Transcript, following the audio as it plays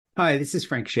Hi, this is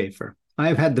Frank Schaefer. I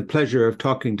have had the pleasure of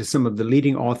talking to some of the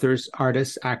leading authors,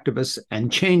 artists, activists,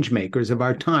 and change makers of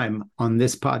our time on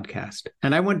this podcast.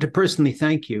 And I want to personally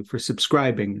thank you for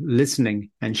subscribing, listening,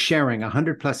 and sharing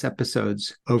 100 plus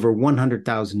episodes over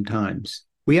 100,000 times.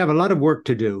 We have a lot of work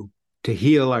to do to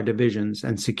heal our divisions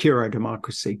and secure our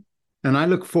democracy. And I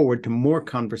look forward to more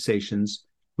conversations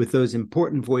with those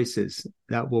important voices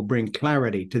that will bring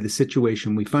clarity to the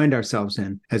situation we find ourselves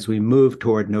in as we move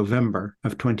toward November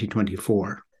of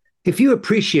 2024. If you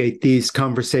appreciate these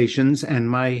conversations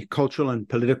and my cultural and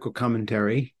political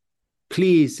commentary,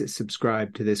 please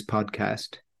subscribe to this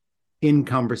podcast, In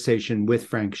Conversation with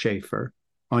Frank Schaefer,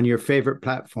 on your favorite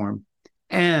platform,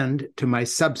 and to my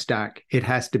Substack, It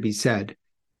Has to Be Said,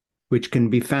 which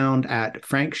can be found at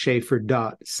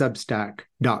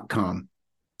frankschaefer.substack.com.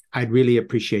 I'd really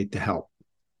appreciate the help.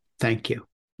 Thank you.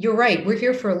 You're right. We're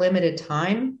here for a limited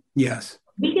time. Yes.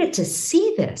 We get to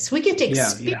see this. We get to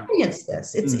experience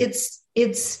this.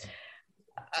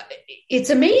 It's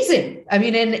amazing. I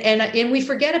mean, and we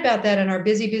forget about that in our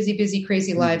busy,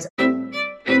 crazy lives.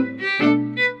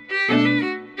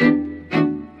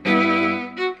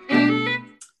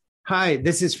 Hi,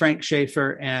 this is Frank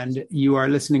Schaefer, and you are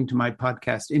listening to my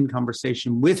podcast, In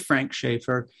Conversation with Frank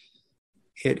Schaefer.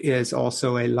 It is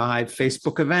also a live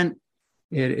Facebook event.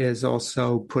 It is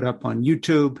also put up on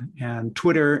YouTube and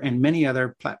Twitter and many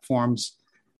other platforms,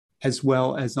 as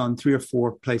well as on 3 or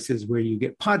 4 places where you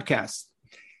get podcasts.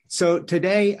 So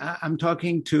today I'm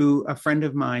talking to a friend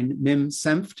of mine, Mim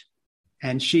Senft,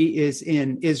 and she is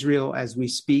in Israel as we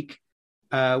speak.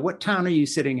 What town are you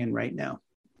sitting in right now?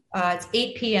 It's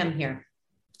 8 p.m. here.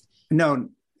 No,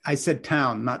 I said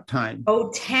town, not time.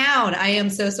 Oh, town. I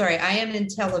am so sorry. I am in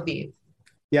Tel Aviv.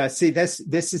 Yeah, see,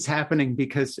 this is happening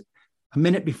because a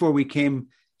minute before we came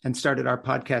and started our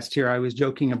podcast here, I was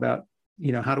joking about,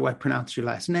 how do I pronounce your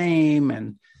last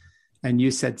name? And you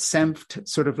said Senft,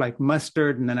 sort of like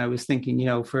mustard. And then I was thinking,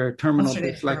 for a terminal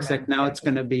dyslexic, now it's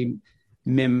going to be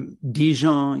Mim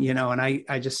Dijon, and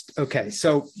I just, okay.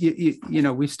 So,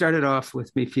 we started off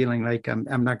with me feeling like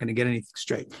I'm not going to get anything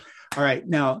straight. All right.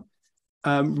 Now,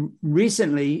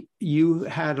 recently, you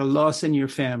had a loss in your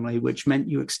family, which meant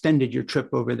you extended your trip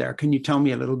over there. Can you tell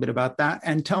me a little bit about that?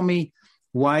 And tell me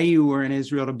why you were in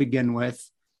Israel to begin with,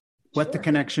 what the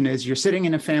connection is. You're sitting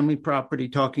in a family property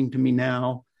talking to me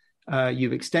now.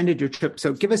 You've extended your trip.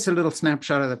 So give us a little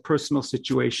snapshot of the personal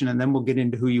situation, and then we'll get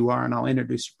into who you are, and I'll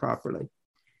introduce you properly.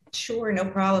 Sure, no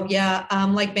problem. Yeah,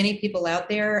 like many people out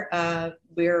there,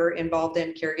 we're involved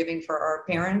in caregiving for our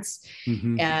parents,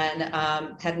 and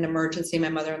had an emergency. My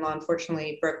mother-in-law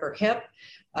unfortunately broke her hip.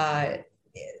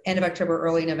 End of October,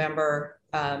 early November.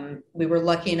 We were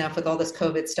lucky enough with all this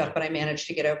COVID stuff, but I managed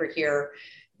to get over here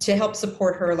to help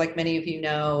support her. Like many of you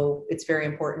know, it's very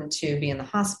important to be in the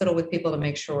hospital with people to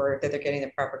make sure that they're getting the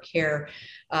proper care.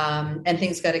 And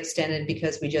things got extended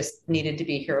because we just needed to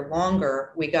be here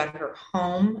longer. We got her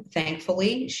home,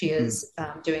 thankfully. She is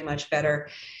doing much better.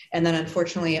 And then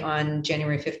unfortunately on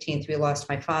January 15th, we lost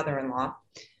my father-in-law,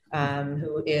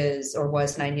 who is or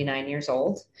was 99 years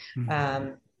old.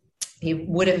 He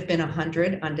would have been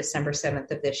 100 on December 7th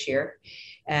of this year.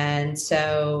 And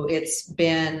so it's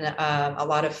been a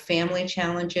lot of family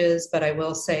challenges, but I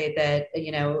will say that,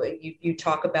 you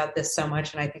talk about this so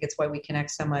much, and I think it's why we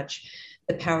connect so much.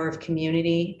 The power of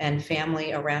community and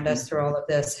family around us through all of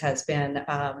this has been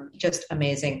just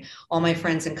amazing. All my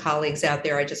friends and colleagues out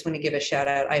there, I just want to give a shout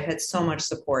out. I've had so much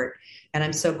support, and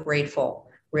I'm so grateful.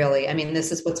 Really. I mean,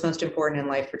 this is what's most important in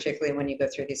life, particularly when you go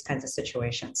through these kinds of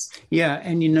situations. Yeah.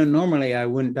 And, normally I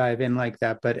wouldn't dive in like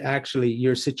that, but actually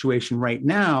your situation right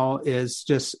now is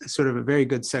just sort of a very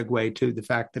good segue to the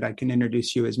fact that I can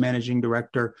introduce you as managing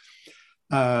director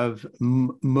of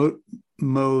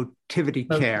Motivity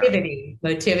Care.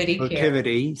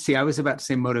 Motivity. See, I was about to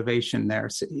say motivation there.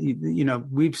 So,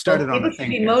 we've started on a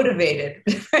thing. Be motivated.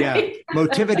 Yeah, Right?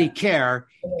 Motivity Care,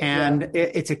 and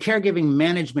it's a caregiving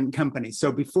management company.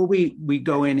 So before we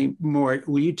go any more,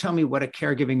 will you tell me what a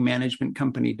caregiving management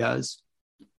company does?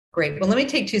 Great. Well, let me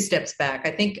take 2 steps back.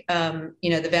 I think,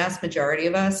 the vast majority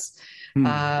of us,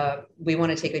 we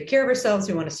want to take good care of ourselves.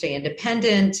 We want to stay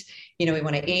independent. We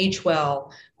want to age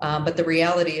well. But the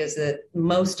reality is that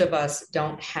most of us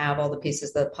don't have all the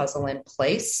pieces of the puzzle in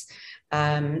place.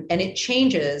 And it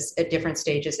changes at different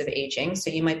stages of aging.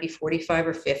 So you might be 45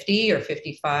 or 50 or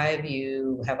 55.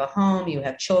 You have a home, you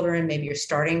have children. Maybe you're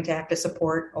starting to have to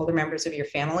support older members of your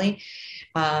family.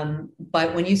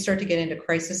 But when you start to get into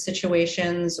crisis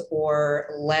situations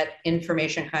or let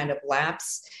information kind of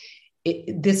lapse,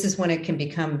 this is when it can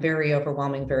become very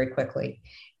overwhelming very quickly.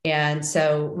 And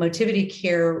so Motivity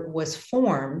Care was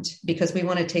formed because we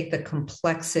want to take the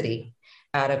complexity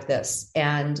out of this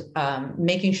and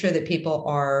making sure that people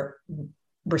are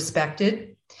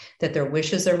respected, that their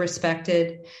wishes are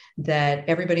respected, that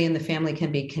everybody in the family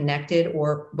can be connected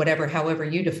or whatever, however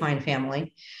you define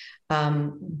family.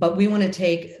 But we want to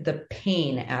take the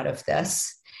pain out of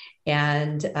this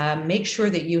and make sure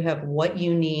that you have what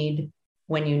you need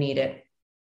when you need it.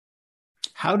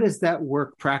 How does that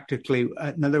work practically?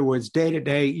 In other words, day to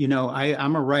day,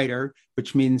 I'm a writer,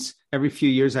 which means every few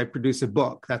years I produce a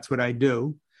book. That's what I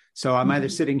do. So I'm either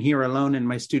sitting here alone in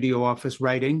my studio office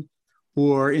writing,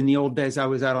 or in the old days, I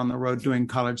was out on the road doing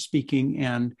college speaking,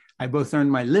 and I both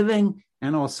earned my living,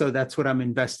 and also that's what I'm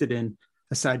invested in.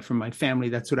 Aside from my family,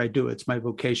 that's what I do. It's my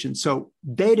vocation. So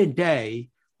day to day,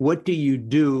 what do you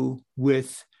do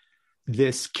with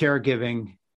this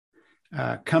caregiving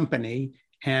company?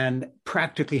 And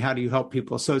practically, how do you help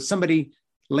people? So somebody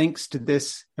links to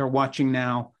this, they're watching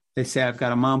now. They say, I've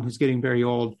got a mom who's getting very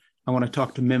old. I want to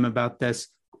talk to Mim about this.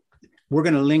 We're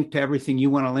going to link to everything you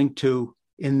want to link to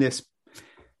in this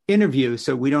interview.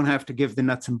 So we don't have to give the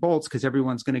nuts and bolts because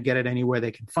everyone's going to get it anywhere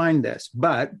they can find this.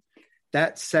 But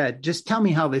that said, just tell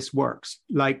me how this works.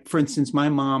 Like, for instance, my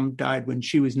mom died when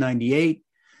she was 98.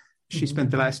 She spent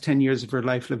the last 10 years of her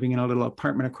life living in a little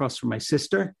apartment across from my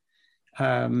sister.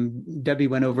 Debbie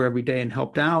went over every day and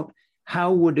helped out.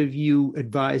 How would have you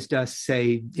advised us,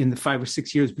 say, in the 5 or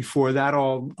 6 years before that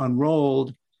all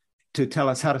unrolled, to tell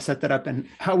us how to set that up? And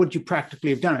how would you practically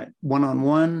have done it?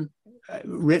 One-on-one,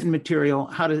 written material?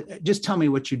 Just tell me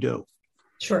what you do.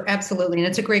 Sure, absolutely. And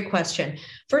it's a great question.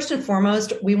 First and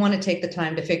foremost, we want to take the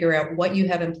time to figure out what you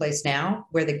have in place now,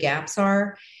 where the gaps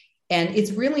are. And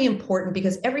it's really important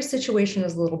because every situation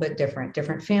is a little bit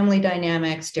different family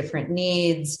dynamics, different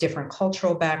needs, different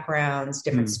cultural backgrounds,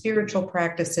 different spiritual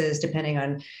practices, depending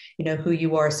on, who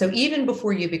you are. So even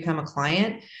before you become a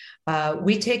client,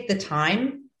 we take the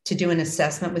time to do an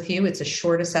assessment with you. It's a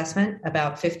short assessment,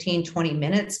 about 15, 20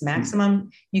 minutes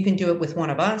maximum. You can do it with one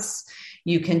of us.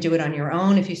 You can do it on your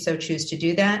own if you so choose to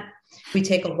do that. We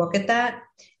take a look at that.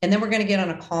 And then we're going to get on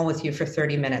a call with you for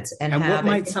 30 minutes. And what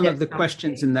might some of the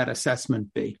questions in that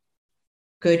assessment be?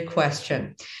 Good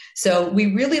question. So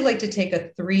we really like to take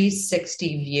a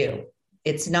 360 view.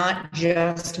 It's not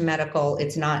just medical.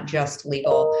 It's not just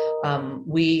legal.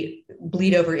 We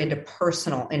bleed over into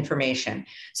personal information.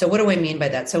 So what do I mean by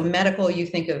that? So medical, you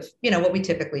think of, what we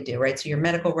typically do, right? So your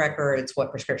medical records,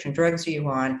 what prescription drugs are you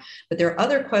on? But there are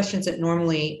other questions that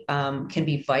normally can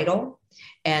be vital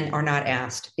and are not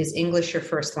asked. Is English your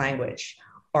first language?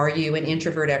 Are you an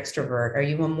introvert, extrovert? Are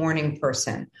you a morning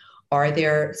person? Are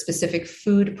there specific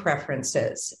food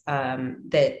preferences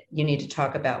that you need to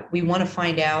talk about? We want to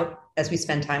find out, as we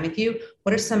spend time with you,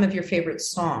 what are some of your favorite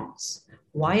songs?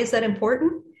 Why is that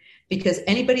important? Because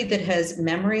anybody that has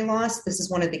memory loss, this is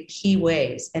one of the key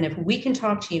ways. And if we can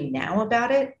talk to you now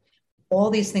about it, all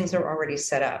these things are already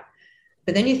set up.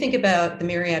 But then you think about the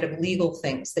myriad of legal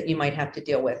things that you might have to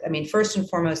deal with. I mean, first and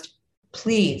foremost,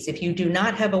 please, if you do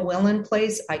not have a will in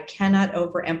place, I cannot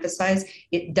overemphasize,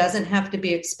 it doesn't have to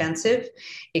be expensive.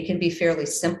 It can be fairly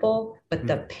simple, but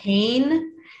the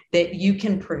pain that you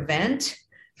can prevent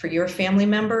for your family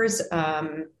members,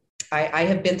 I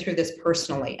have been through this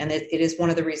personally, and it is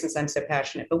one of the reasons I'm so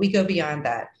passionate. But we go beyond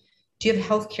that. Do you have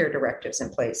healthcare directives in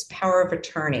place, power of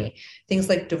attorney, things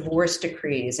like divorce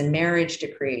decrees and marriage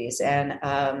decrees and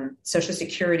social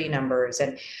security numbers?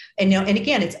 And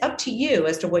again, it's up to you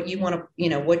as to what you want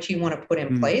to put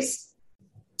in place.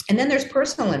 And then there's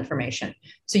personal information.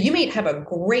 So you may have a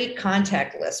great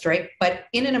contact list, right? But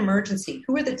in an emergency,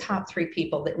 who are the top 3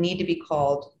 people that need to be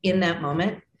called in that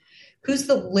moment? Who's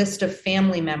the list of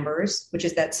family members, which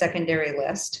is that secondary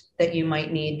list that you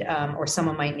might need or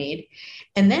someone might need.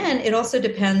 And then it also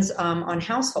depends on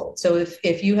household. So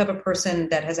if you have a person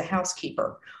that has a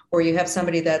housekeeper or you have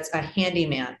somebody that's a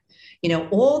handyman,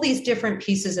 all these different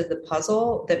pieces of the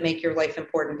puzzle that make your life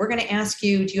important. We're going to ask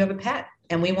you, do you have a pet?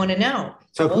 And we want to know.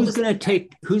 So who's going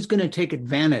to take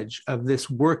advantage of this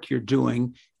work you're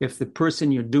doing if the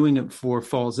person you're doing it for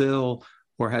falls ill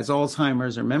or has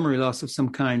Alzheimer's or memory loss of some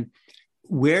kind?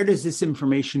 Where does this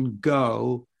information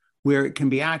go where it can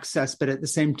be accessed, but at the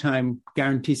same time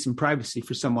guarantee some privacy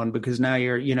for someone? Because now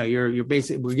you're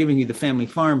basically, we're giving you the family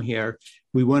farm here.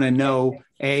 We want to know,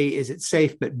 A, is it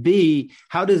safe? But B,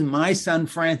 how does my son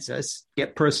Francis,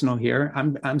 get personal here?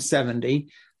 I'm 70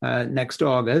 next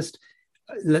August.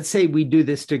 Let's say we do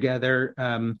this together,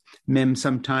 Mim,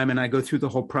 sometime, and I go through the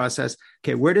whole process.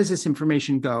 Okay, where does this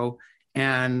information go?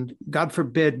 And God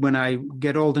forbid, when I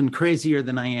get old and crazier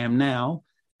than I am now,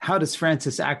 how does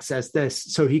Francis access this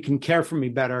so he can care for me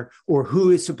better? Or who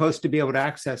is supposed to be able to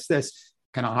access this?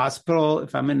 Can a hospital,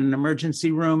 if I'm in an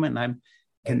emergency room and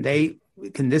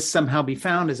can this somehow be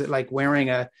found? Is it like wearing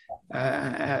a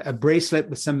bracelet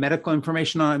with some medical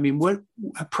information on it? I mean,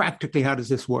 practically, how does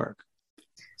this work?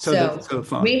 So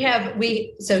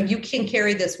you can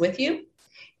carry this with you.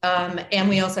 And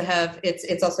we also have,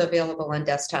 it's also available on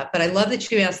desktop, but I love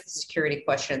that you asked the security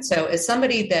question. So as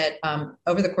somebody that,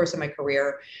 over the course of my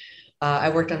career, I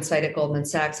worked on site at Goldman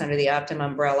Sachs under the Optum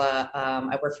umbrella.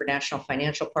 I worked for National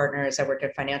Financial Partners. I worked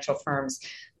at financial firms.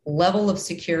 Level of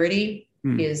security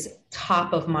is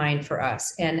top of mind for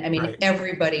us. And I mean,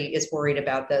 everybody is worried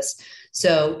about this.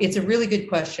 So it's a really good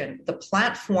question. The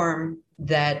platform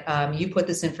that you put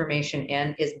this information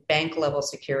in is bank level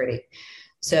security.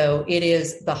 So it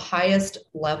is the highest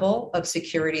level of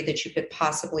security that you could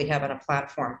possibly have on a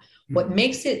platform. What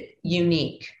makes it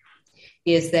unique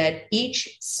is that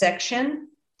each section,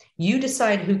 you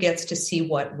decide who gets to see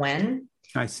what when.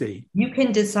 I see. You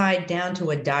can decide down to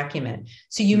a document.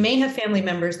 So you may have family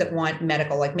members that want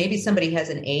medical, like maybe somebody has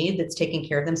an aide that's taking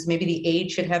care of them. So maybe the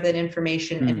aide should have that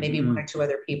information and maybe one or two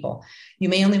other people. You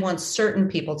may only want certain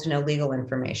people to know legal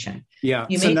information. Yeah.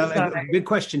 So now a big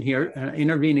question here,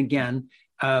 intervene again.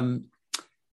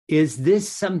 Is this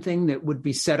something that would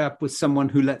be set up with someone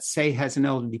who, let's say, has an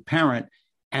elderly parent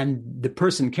and the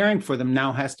person caring for them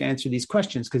now has to answer these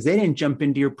questions because they didn't jump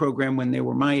into your program when they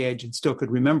were my age and still could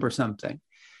remember something.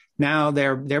 Now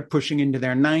they're pushing into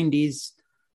their 90s.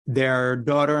 Their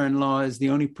daughter-in-law is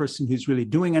the only person who's really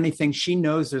doing anything. She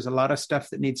knows there's a lot of stuff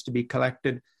that needs to be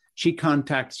collected. She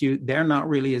contacts you. They're not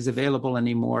really as available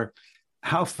anymore.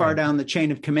 How far down the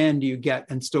chain of command do you get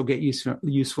and still get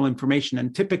useful information?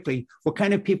 And typically, what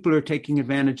kind of people are taking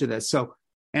advantage of this? So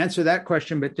answer that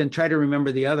question, but then try to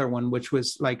remember the other one, which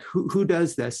was like, who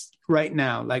does this right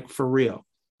now, like for real?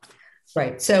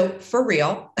 Right. So for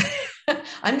real,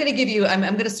 I'm going to give you, I'm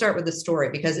going to start with the story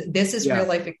because this is real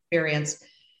life experience.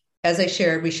 As I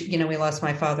shared, we lost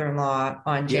my father-in-law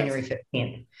on January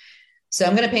 15th. So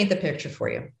I'm going to paint the picture for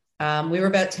you. We were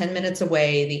about 10 minutes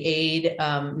away. The aide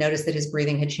noticed that his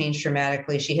breathing had changed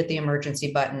dramatically. She hit the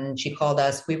emergency button. She called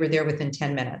us. We were there within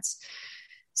 10 minutes.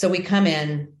 So we come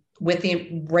in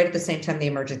right at the same time,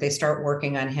 they start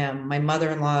working on him. My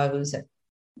mother-in-law, who's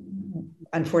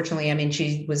unfortunately,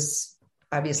 she was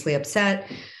obviously upset.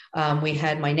 We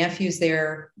had my nephews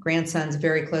there, grandsons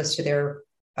very close to their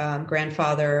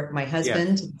grandfather, my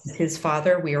husband, his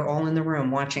father. We are all in the room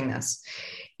watching this.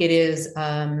 It is,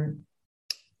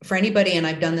 for anybody, and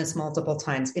I've done this multiple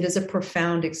times, it is a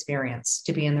profound experience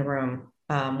to be in the room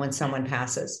when someone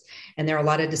passes. And there are a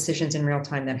lot of decisions in real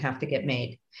time that have to get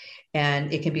made.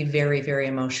 And it can be very, very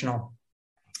emotional.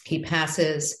 He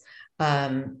passes.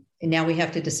 And now we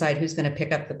have to decide who's going to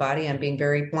pick up the body. I'm being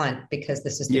very blunt because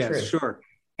this is the truth. Sure.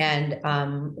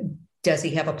 And does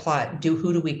he have a plot?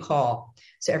 Who do we call?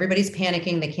 So everybody's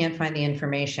panicking. They can't find the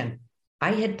information.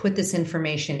 I had put this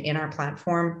information in our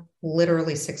platform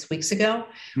literally 6 weeks ago.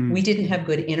 We didn't have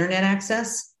good internet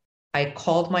access. I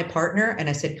called my partner and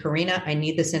I said, Karina, I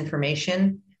need this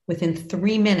information. Within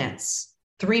 3 minutes,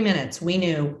 we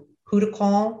knew who to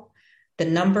call, the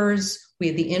numbers, we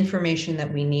had the information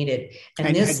that we needed.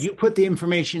 And had you put the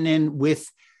information in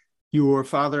with your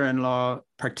father-in-law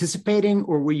participating,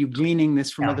 or were you gleaning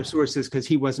this from other sources because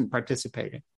he wasn't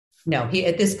participating? No,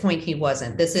 at this point, he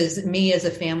wasn't. This is me as a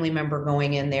family member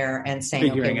going in there and saying,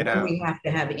 figuring it out. What do we have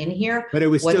to have in here? But it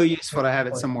was still useful to have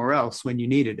it somewhere else when you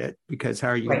needed it, because how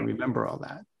are you going to remember all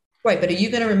that? Right. But are you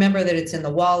going to remember that it's in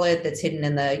the wallet, that's hidden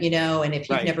in the, and if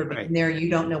you've never been there, you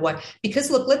don't know what,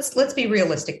 because look, let's be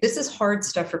realistic. This is hard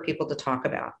stuff for people to talk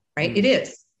about, right? It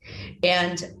is.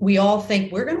 And we all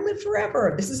think we're going to live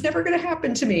forever. This is never going to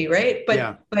happen to me. Right.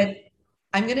 But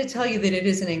I'm going to tell you that it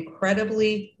is an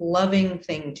incredibly loving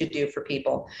thing to do for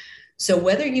people. So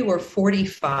whether you are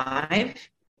 45,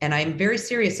 and I'm very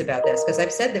serious about this because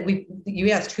I've said that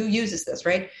you asked who uses this,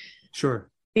 right? Sure.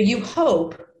 You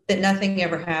hope that nothing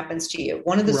ever happens to you.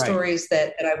 One of the stories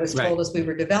that I was told as we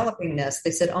were developing this,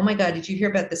 they said, oh my God, did you hear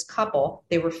about this couple?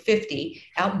 They were 50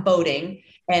 out boating.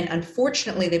 And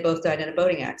unfortunately, they both died in a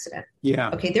boating accident. Yeah.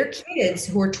 Okay. Their kids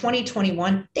who are 20,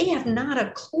 21, they have not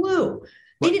a clue.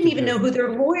 They didn't even know who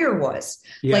their lawyer was.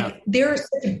 Yeah. Like there are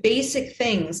such basic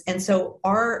things. And so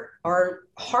our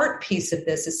heart piece of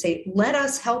this is say, let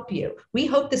us help you. We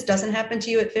hope this doesn't happen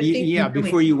to you at 50. Yeah.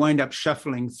 Before you wind up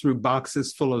shuffling through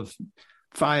boxes full of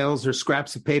files or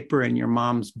scraps of paper in your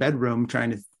mom's bedroom,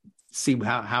 trying to see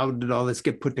how did all this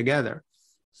get put together.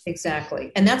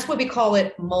 Exactly. And that's what we call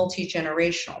it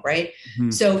multi-generational, right?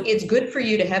 Mm-hmm. So it's good for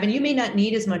you to have, and you may not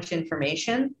need as much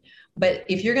information, But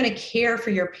if you're going to care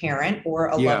for your parent or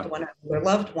a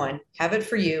loved one, have it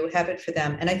for you, have it for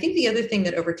them. And I think the other thing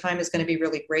that over time is going to be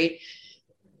really great,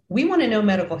 we want to know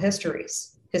medical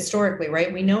histories historically,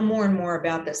 right? We know more and more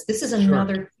about this. This is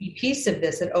another key piece of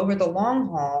this, that over the long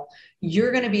haul,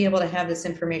 you're going to be able to have this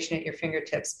information at your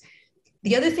fingertips.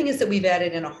 The other thing is that we've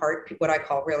added in what I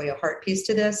call really a heart piece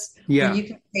to this, where you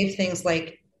can save things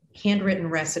like handwritten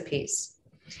recipes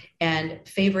and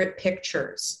favorite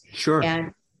pictures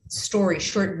and stories,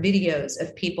 short videos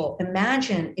of people.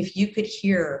 Imagine if you could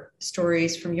hear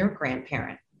stories from your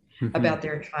grandparent about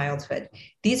their childhood.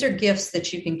 These are gifts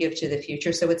that you can give to the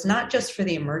future. So it's not just for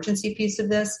the emergency piece of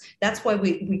this. That's why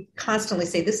we constantly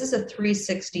say this is a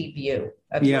 360 view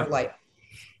of your life.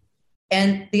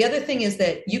 And the other thing is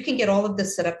that you can get all of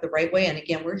this set up the right way. And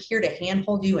again, we're here to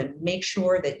handhold you and make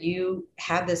sure that you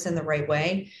have this in the right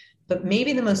way. But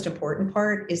maybe the most important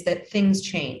part is that things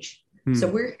change. So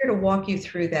we're here to walk you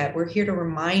through that. We're here to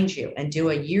remind you and do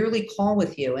a yearly call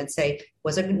with you and say,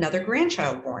 was another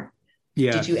grandchild born?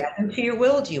 Did you add them to your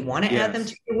will? Do you want to add them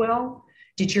to your will?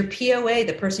 Did your POA,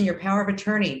 the person, your power of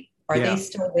attorney, are they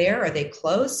still there? Are they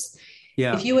close?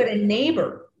 If you had a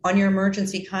neighbor on your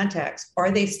emergency contacts,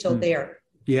 are they still there?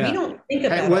 We don't think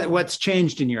about what's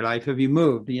changed in your life. Have you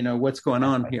moved? What's going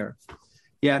on here?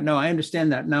 Yeah, no, I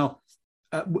understand that. Now,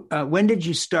 when did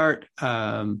you start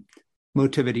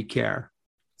Motivity Care?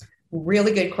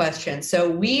 Really good question. So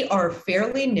we are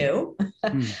fairly new.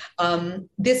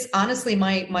 This honestly,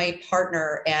 my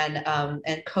partner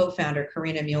and co-founder,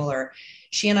 Karina Mueller,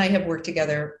 she and I have worked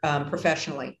together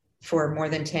professionally for more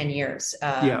than 10 years.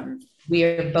 We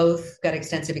have both got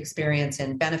extensive experience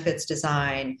in benefits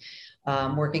design,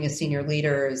 working as senior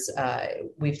leaders.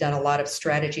 We've done a lot of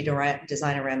strategy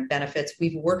design around benefits.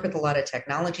 We've worked with a lot of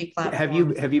technology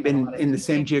platforms. Have you been in the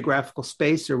same geographical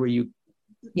space, or were you?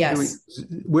 Yes.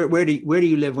 Where do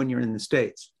you live when you're in the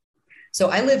States?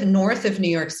 So I live north of New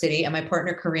York City, and my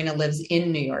partner Karina lives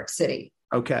in New York City.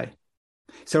 Okay.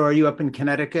 So are you up in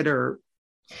Connecticut or?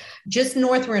 Just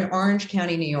north, we're in Orange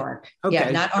County, New York. Okay,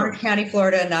 yeah, not Orange County,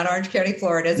 Florida, not Orange County,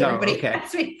 Florida, as everybody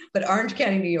asks me, but Orange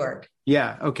County, New York.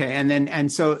 Yeah. Okay.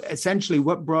 And so essentially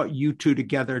what brought you two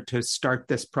together to start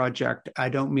this project? I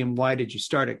don't mean why did you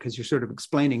start it, because you're sort of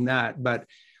explaining that, but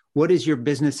what is your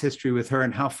business history with her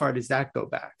and how far does that go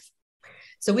back?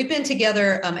 So we've been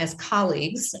together as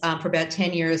colleagues for about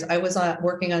 10 years. I was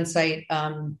working on site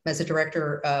as a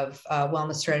director of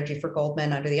wellness strategy for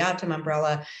Goldman under the Optum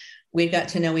umbrella. We got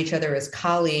to know each other as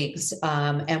colleagues,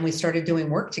 and we started doing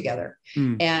work together.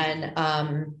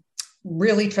 And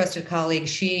really trusted colleague.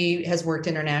 She has worked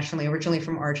internationally, originally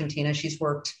from Argentina. She's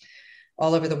worked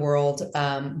all over the world.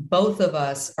 Both of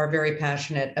us are very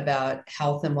passionate about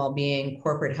health and well-being,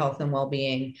 corporate health and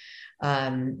well-being,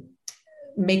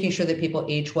 making sure that people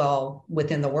age well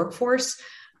within the workforce.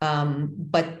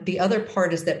 But the other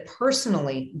part is that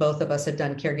personally, both of us have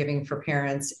done caregiving for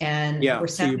parents, and we're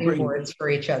sounding boards for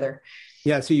each other.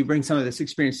 Yeah. So you bring some of this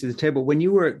experience to the table. When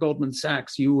you were at Goldman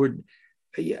Sachs,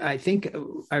 I think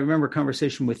I remember a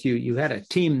conversation with you. You had a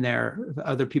team there,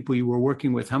 other people you were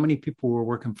working with. How many people were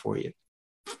working for you?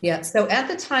 Yeah. So at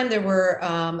the time there were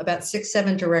about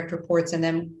 6-7 direct reports, and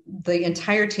then the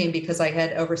entire team, because I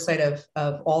had oversight of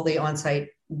all the on-site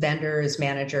vendors,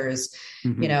 managers,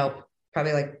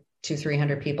 probably like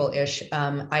 200-300 people ish.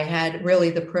 I had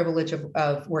really the privilege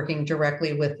of working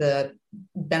directly with the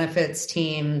benefits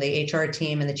team, the HR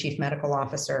team, and the chief medical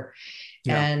officer.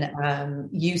 Yeah. And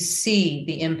you see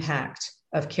the impact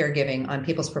of caregiving on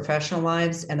people's professional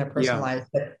lives and their personal lives,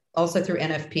 but also through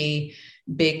NFP,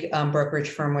 big brokerage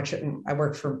firm, which I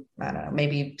worked for, I don't know,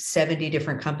 maybe 70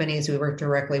 different companies we work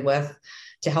directly with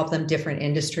to help them different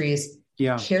industries.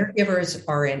 Yeah. Caregivers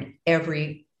are in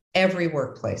every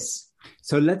workplace.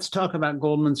 So let's talk about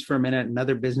Goldman's for a minute and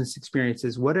other business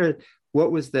experiences. What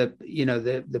was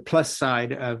the plus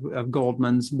side of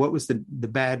Goldman's? What was the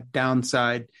bad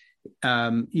downside?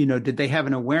 Did they have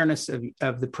an awareness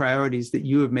of the priorities that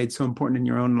you have made so important in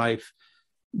your own life,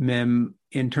 Mim,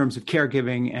 in terms of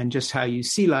caregiving and just how you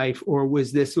see life? Or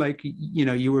was this like,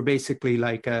 you were basically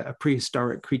like a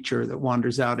prehistoric creature that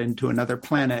wanders out into another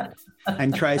planet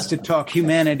and tries to talk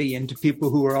humanity into people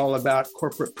who are all about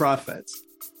corporate profits?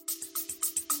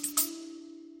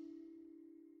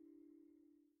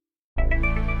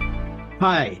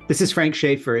 Hi, this is Frank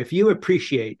Schaefer. If you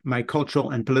appreciate my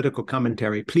cultural and political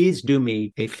commentary, please do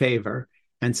me a favor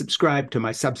and subscribe to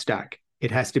my Substack, It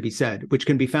Has to Be Said, which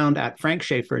can be found at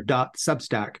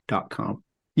frankschaefer.substack.com.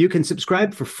 You can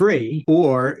subscribe for free,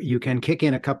 or you can kick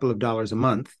in a couple of dollars a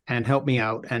month and help me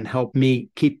out and help me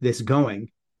keep this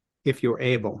going if you're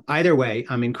able. Either way,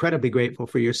 I'm incredibly grateful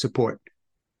for your support.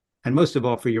 and most of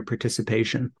all, for your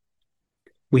participation.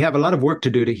 We have a lot of work to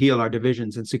do to heal our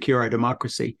divisions and secure our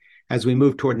democracy as we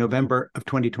move toward November of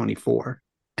 2024.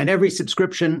 And every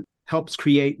subscription helps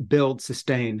create, build,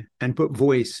 sustain, and put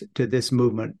voice to this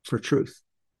movement for truth.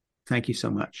 Thank you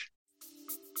so much.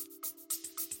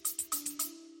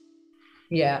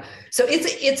 Yeah. So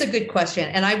it's a good question.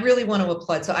 And I really want to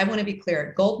applaud. So I want to be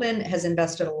clear. Goldman has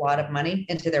invested a lot of money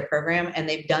into their program, and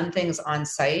they've done things on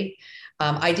site.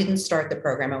 I didn't start the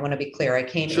program. I want to be clear. I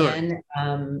came in,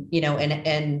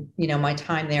 and my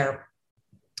time there,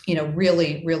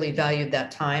 really, really valued that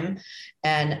time.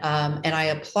 And I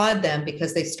applaud them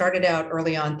because they started out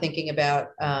early on thinking about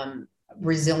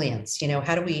resilience.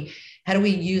 How do we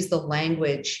use the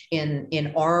language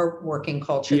in our working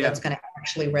culture that's going to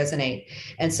actually resonate?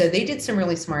 And so they did some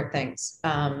really smart things.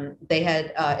 They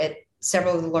had at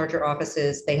several of the larger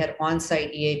offices, they had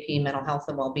on-site EAP, mental health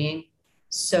and well-being.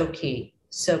 So key.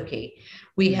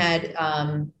 We had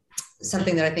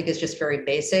something that I think is just very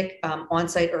basic,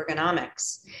 on-site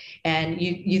ergonomics. And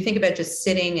you think about just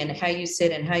sitting and how you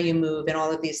sit and how you move and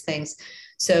all of these things.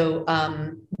 So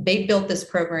they built this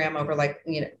program over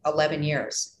 11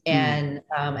 years, and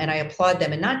I applaud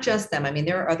them, and not just them. I mean,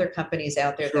 there are other companies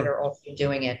out there that are also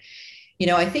doing it.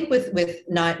 I think with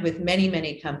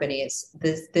many companies,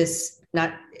 this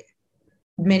not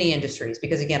many industries,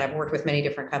 because again, I've worked with many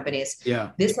different companies. Yeah.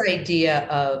 This idea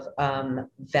of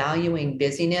valuing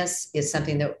busyness is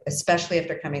something that, especially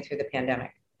after coming through the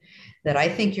pandemic, that I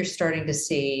think you're starting to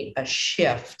see a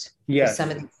shift for some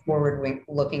of these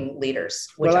forward-looking leaders.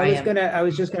 Which I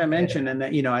was just gonna mention, and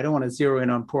that I don't want to zero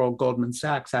in on poor old Goldman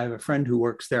Sachs. I have a friend who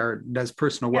works there, does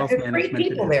personal wealth management. Great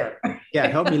people there.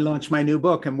 Helped me launch my new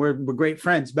book, and we're great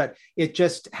friends. But it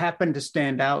just happened to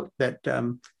stand out that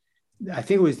I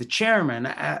think it was the chairman.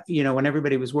 When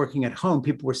everybody was working at home,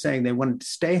 people were saying they wanted to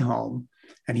stay home,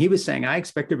 and he was saying, "I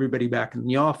expect everybody back in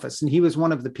the office." And he was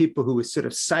one of the people who was sort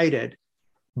of cited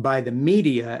by the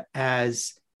media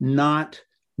as not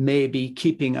maybe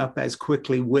keeping up as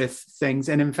quickly with things.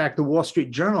 And in fact, the Wall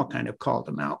Street Journal kind of called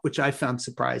him out, which I found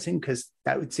surprising, because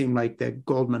that would seem like the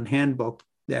Goldman handbook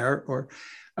there.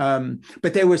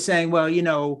 But they were saying,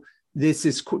 well, this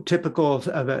is typical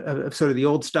of sort of the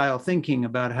old style thinking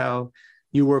about how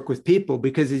you work with people,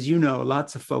 because as you know,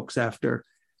 lots of folks after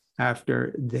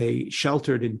they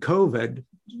sheltered in COVID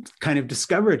kind of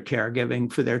discovered caregiving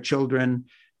for their children,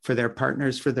 for their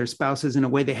partners, for their spouses in a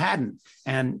way they hadn't.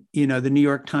 And, the New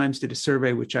York Times did a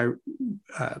survey, which I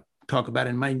talk about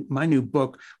in my new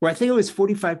book, where I think it was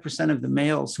 45% of the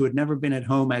males who had never been at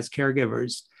home as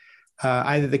caregivers.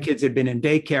 Either the kids had been in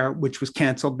daycare, which was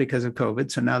canceled because of COVID,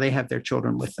 so now they have their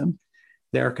children with them.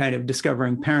 They're kind of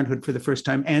discovering parenthood for the first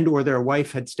time, and or their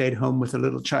wife had stayed home with a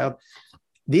little child.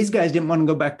 These guys didn't want to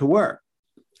go back to work.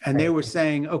 And they were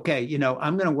saying, okay,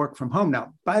 I'm going to work from home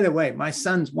now. By the way, my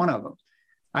son's one of them.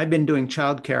 I've been doing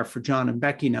childcare for John and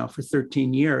Becky now for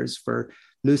 13 years, for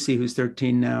Lucy, who's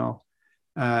 13 now,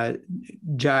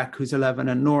 Jack, who's 11,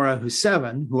 and Nora, who's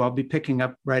 7, who I'll be picking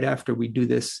up right after we do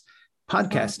this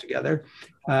podcast together,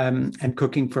 and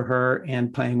cooking for her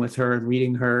and playing with her and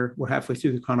reading her. We're halfway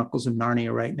through the Chronicles of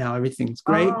Narnia right now. Everything's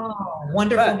great. Oh,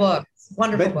 wonderful book.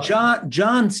 Wonderful book.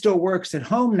 John still works at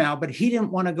home now, but he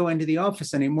didn't want to go into the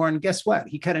office anymore. And guess what?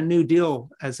 He cut a new deal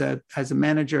as a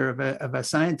manager of a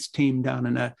science team down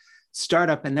in a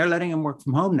startup, and they're letting him work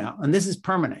from home now. And this is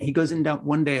permanent. He goes in down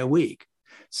 1 day a week.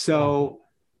 So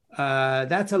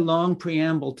that's a long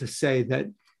preamble to say that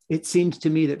it seems to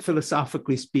me that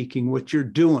philosophically speaking, what you're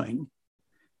doing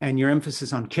and your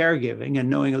emphasis on caregiving and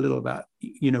knowing a little about,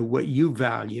 what you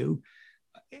value,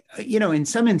 in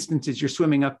some instances, you're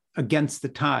swimming up against the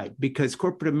tide, because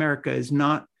corporate America is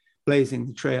not blazing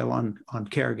the trail on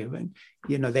caregiving.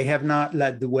 They have not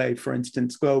led the way, for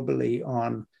instance, globally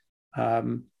on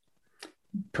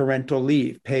parental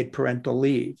leave, paid parental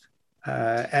leave,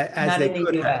 as they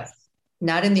could have.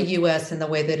 Not in the U.S. in the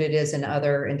way that it is in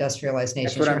other industrialized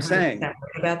nations. That's what I'm saying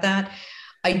about that.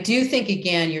 I do think,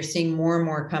 again, you're seeing more and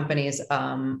more companies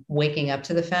waking up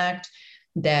to the fact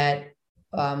that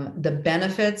the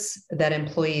benefits that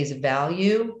employees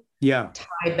value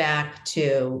tie back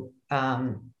to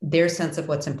their sense of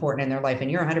what's important in their life.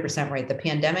 And you're 100% right. The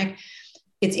pandemic,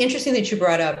 it's interesting that you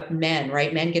brought up men,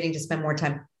 right? Men getting to spend more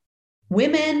time.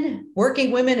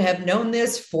 Working women have known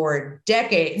this for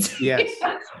decades. Yes.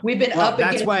 We've been up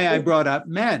against. That's why I brought up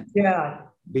men. Yeah.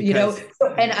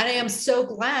 And I am so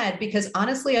glad, because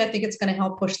honestly, I think it's going to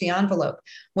help push the envelope.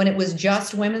 When it was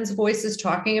just women's voices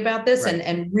talking about this, right,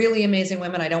 and really amazing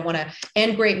women,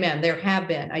 and great men, there have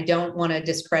been, I don't want to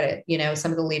discredit,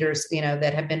 some of the leaders,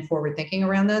 that have been forward thinking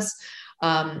around this.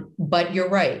 But you're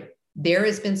right. there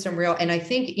has been some real, and I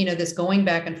think, this going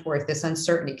back and forth, this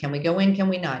uncertainty, can we go in, can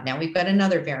we not? Now we've got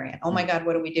another variant. Oh my God,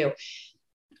 what do we do?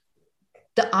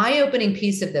 The eye-opening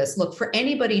piece of this, look, for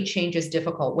anybody, change is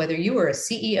difficult, whether you are a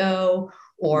CEO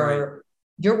or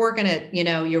you're working at,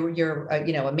 you're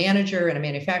a manager in a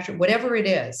manufacturer, whatever it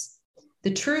is.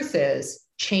 The truth is,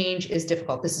 change is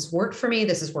difficult. This has worked for me.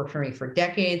 This has worked for me for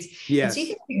decades. Yes. And so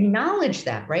you can acknowledge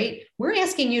that, right? We're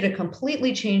asking you to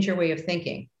completely change your way of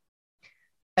thinking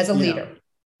as a leader.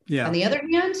 Yeah. On the other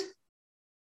hand,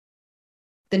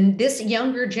 this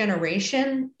younger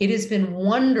generation, it has been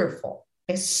wonderful.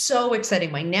 It's so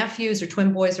exciting. My nephews, or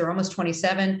twin boys, are almost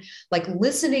 27, like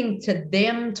listening to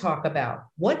them talk about,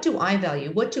 what do I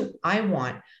value? What do I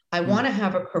want? I want to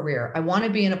have a career. I want to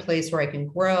be in a place where I can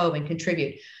grow and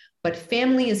contribute, but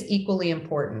family is equally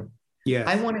important. Yes.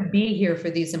 I want to be here for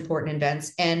these important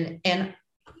events. And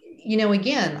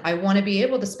again, I want to be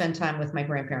able to spend time with my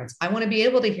grandparents. I want to be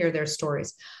able to hear their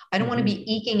stories. I don't want to be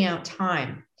eking out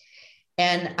time.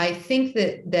 And I think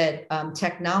that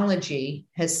technology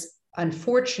has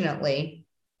unfortunately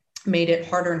made it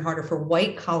harder and harder for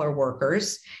white collar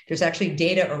workers. There's actually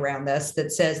data around this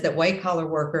that says that white collar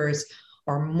workers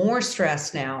are more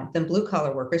stressed now than blue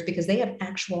collar workers because they have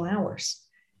actual hours.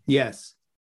 Yes.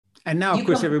 And now, of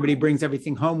course, everybody brings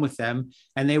everything home with them,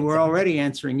 and they were already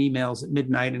answering emails at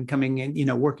midnight and coming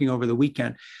in, working over the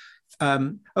weekend.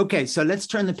 Okay, so let's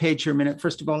turn the page here a minute.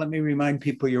 First of all, let me remind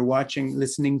people you're watching,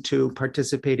 listening to,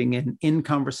 participating in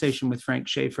Conversation with Frank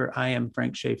Schaefer. I am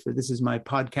Frank Schaefer. This is my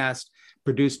podcast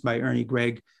produced by Ernie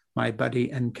Gregg, my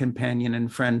buddy and companion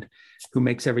and friend who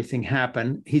makes everything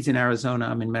happen. He's in Arizona,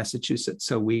 I'm in Massachusetts.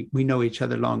 So we know each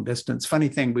other long distance. Funny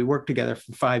thing, we worked together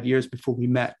for 5 years before we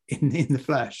met in the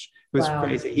flesh. It was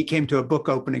crazy. He came to a book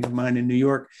opening of mine in New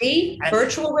York. See,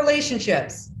 virtual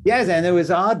relationships. Yes, and it was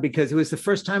odd because it was the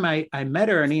first time I met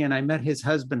Ernie, and I met his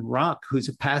husband, Rock, who's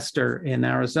a pastor in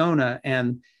Arizona.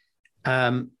 And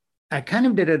I kind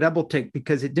of did a double take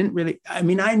because it didn't really,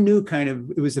 I knew kind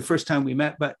of, it was the first time we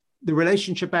met, but the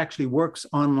relationship actually works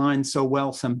online so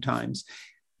well sometimes.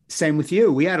 Same with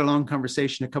you. We had a long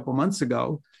conversation a couple months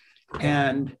ago,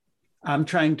 and I'm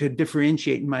trying to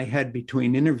differentiate in my head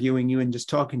between interviewing you and just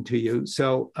talking to you.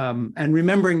 So, and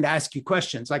remembering to ask you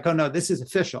questions like, oh no, this is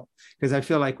official, because I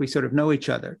feel like we sort of know each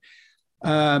other.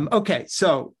 Okay,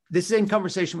 so this is In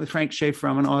Conversation with Frank Schaefer.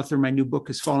 I'm an author. My new book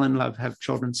is Fall in Love, Have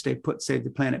Children, Stay Put, Save the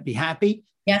Planet, Be Happy.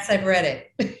 Yes, I've read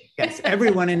it. Yes,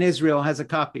 everyone in Israel has a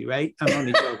copy, right? I'm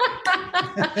only joking.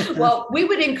 Well, we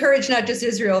would encourage not just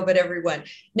Israel, but everyone.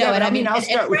 No, yeah, and I'll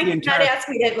start with the entire. Not ask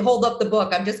me to hold up the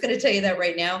book. I'm just going to tell you that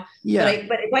right now. Yeah.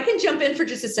 But if I can jump in for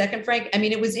just a second, Frank.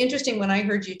 It was interesting when I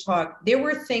heard you talk. There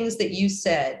were things that you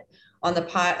said on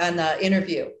the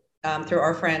interview through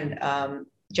our friend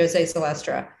Jose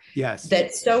Salestra. Yes.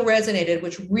 That so resonated,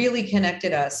 which really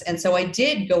connected us. And so I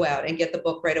did go out and get the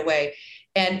book right away,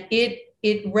 and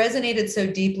it resonated so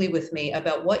deeply with me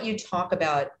about what you talk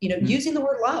about, using the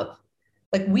word love.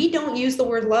 Like, we don't use the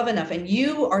word love enough. And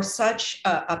you are such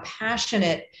a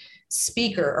passionate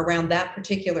speaker around that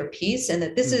particular piece. And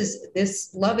that this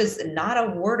love is not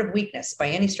a word of weakness by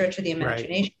any stretch of the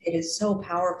imagination. Right. It is so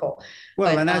powerful.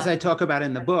 Well, and as I talk about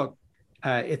in the book,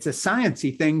 it's a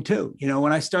sciencey thing too.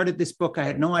 When I started this book, I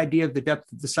had no idea of the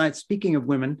depth of the science. Speaking of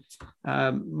women,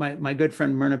 my good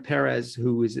friend Myrna Perez,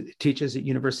 who teaches at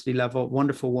university level,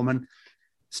 wonderful woman,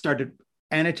 started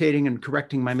annotating and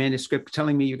correcting my manuscript,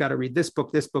 telling me, you got to read this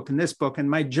book, and this book.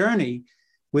 And my journey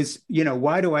was,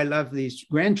 why do I love these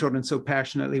grandchildren so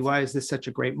passionately? Why is this such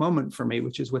a great moment for me?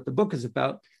 Which is what the book is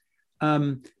about.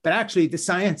 But actually, the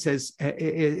science is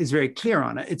very clear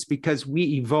on it. It's because we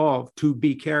evolved to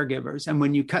be caregivers. And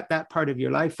when you cut that part of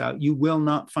your life out, you will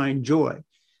not find joy.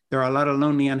 There are a lot of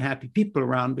lonely, unhappy people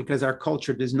around because our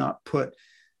culture does not put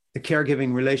the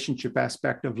caregiving relationship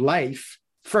aspect of life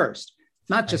first,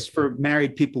 not just for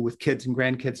married people with kids and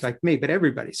grandkids like me, but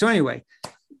everybody. So anyway,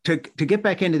 to get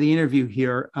back into the interview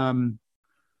here,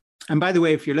 and by the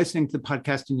way, if you're listening to the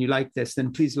podcast and you like this,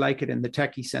 then please like it in the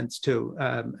techie sense too,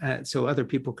 so other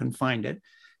people can find it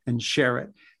and share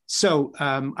it. So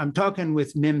I'm talking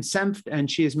with Mim Senft,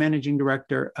 and she is managing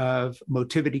director of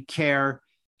Motivity Care,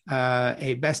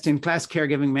 a best-in-class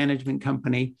caregiving management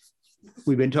company.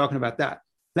 We've been talking about that.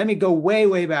 Let me go way,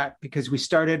 way back, because we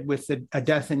started with a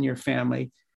death in your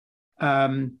family.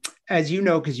 As you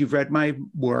know, because you've read my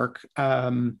work,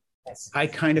 Yes. I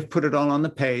kind of put it all on the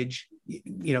page.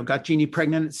 Got Jeannie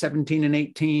pregnant at 17 and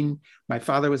 18. My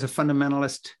father was a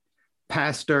fundamentalist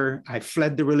pastor. I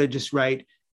fled the religious right.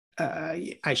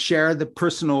 I share the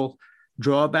personal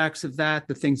drawbacks of that,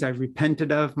 the things I've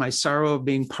repented of, my sorrow of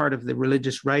being part of the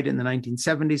religious right in the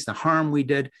 1970s, the harm we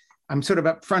did. I'm sort of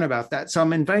upfront about that. So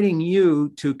I'm inviting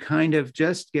you to kind of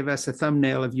just give us a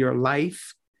thumbnail of your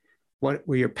life. What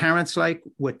were your parents like?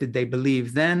 What did they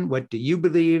believe then? What do you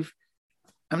believe?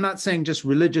 I'm not saying just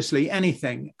religiously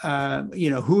anything.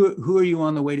 Who are you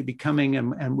on the way to becoming,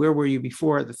 and where were you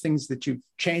before? The things that you've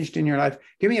changed in your life.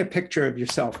 Give me a picture of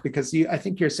yourself, because I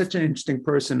think you're such an interesting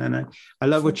person, and I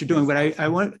love what you're doing. But I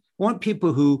want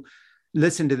people who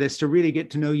listen to this to really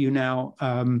get to know you now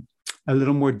a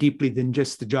little more deeply than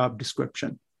just the job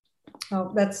description.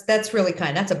 Oh, that's really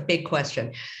kind. That's a big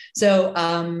question. So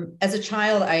as a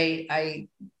child, I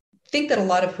think that a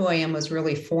lot of who I am was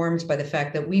really formed by the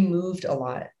fact that we moved a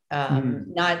lot,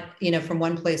 not, from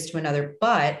one place to another,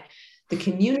 but the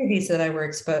communities that I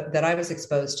was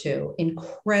exposed to,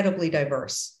 incredibly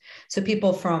diverse. So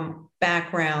people from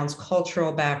backgrounds,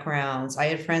 cultural backgrounds. I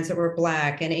had friends that were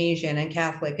Black and Asian and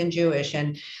Catholic and Jewish.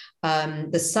 And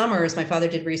the summers, my father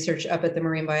did research up at the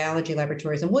marine biology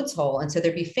laboratories in Woods Hole. And so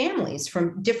there'd be families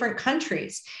from different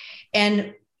countries.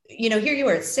 And here you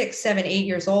are at 6, 7, 8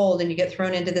 years old, and you get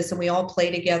thrown into this, and we all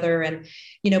play together. And,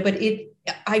 but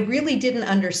I really didn't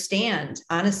understand,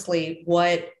 honestly,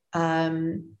 what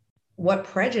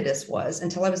prejudice was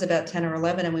until I was about 10 or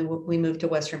 11. And we moved to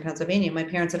Western Pennsylvania. My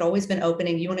parents had always been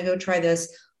opening. You want to go try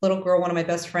this? Little girl, one of my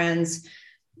best friends,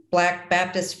 Black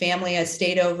Baptist family. I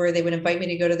stayed over. They would invite me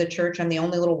to go to the church. I'm the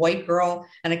only little white girl.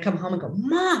 And I'd come home and go,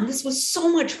 Mom, this was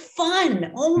so much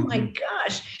fun. Oh my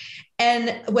gosh.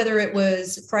 And whether it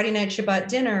was Friday night Shabbat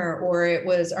dinner, or it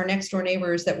was our next door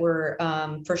neighbors that were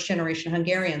first generation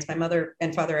Hungarians, my mother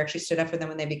and father actually stood up for them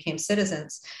when they became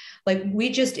citizens. Like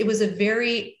it was a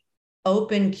very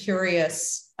open,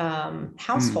 curious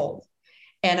household.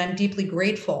 And I'm deeply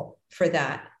grateful for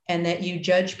that. And that you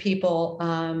judge people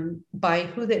by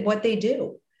what they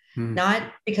do, not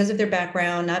because of their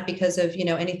background, not because of,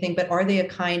 anything, but are they a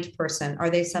kind person?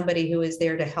 Are they somebody who is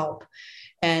there to help?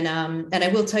 And I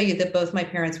will tell you that both my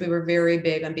parents, we were very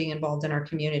big on being involved in our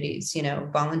communities,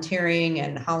 volunteering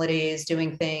and holidays,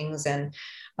 doing things. And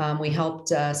we helped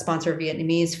sponsor a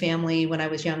Vietnamese family when I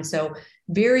was young. So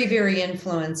very, very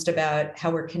influenced about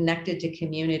how we're connected to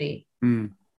community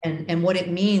and what it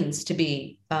means to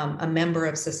be a member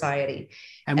of society.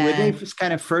 And were they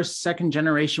kind of first, second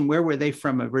generation? Where were they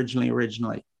from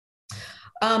originally?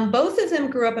 Both of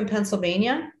them grew up in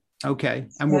Pennsylvania. Okay.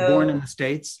 And were born in the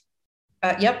States?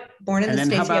 Yep, born in the States.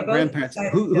 And then how about grandparents?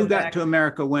 Who got to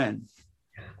America when?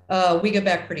 We go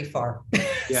back pretty far.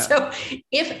 Yeah. So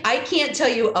if I can't tell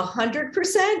you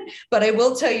 100%, but I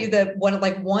will tell you that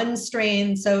one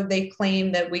strain. So they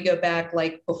claim that we go back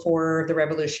like before the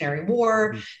Revolutionary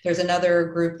War. There's another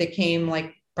group that came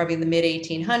like probably in the mid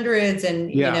 1800s.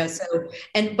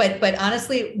 And, but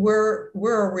honestly, we're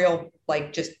a real,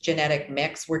 like, just genetic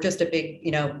mix. We're just a big,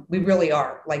 we really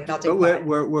are like melting pot. But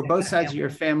were both sides of your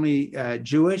family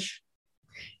Jewish?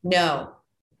 No.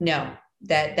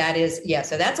 That is, yeah.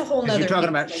 So that's a whole nother. You're talking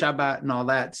about Shabbat and all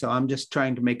that. So I'm just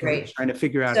trying to trying to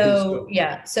figure out. So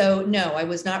yeah. So no, I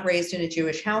was not raised in a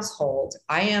Jewish household.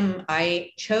 I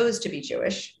chose to be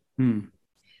Jewish,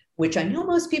 which I know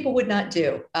most people would not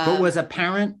do. But was a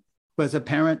parent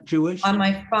Jewish? On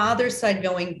my father's side,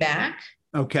 going back.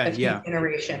 Okay. A few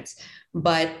generations.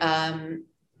 But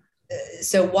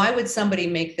so why would somebody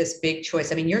make this big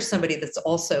choice? I mean, you're somebody that's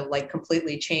also like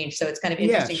completely changed. So it's kind of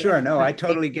interesting. Yeah, sure. No, I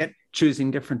totally get choosing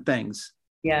different things.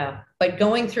 Yeah. But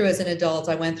going through as an adult,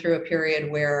 I went through a period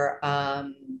where I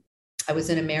was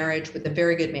in a marriage with a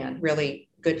very good man, really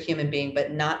good human being,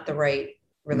 but not the right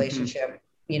relationship,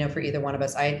 for either one of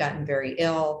us. I had gotten very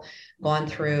ill, gone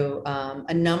through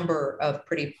a number of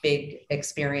pretty big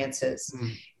experiences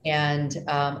and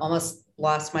almost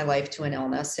lost my life to an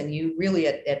illness. And you really,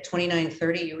 at 29,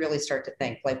 30, you really start to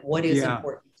think like, what is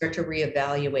important? You start to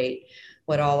reevaluate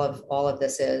what all of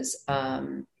this is.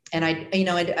 And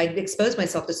I'd exposed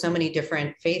myself to so many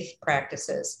different faith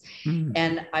practices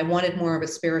and I wanted more of a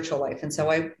spiritual life. And so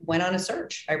I went on a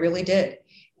search. I really did.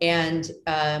 And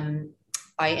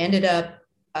I ended up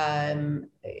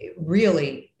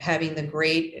really having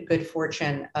the good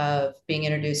fortune of being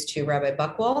introduced to Rabbi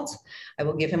Buchwald. I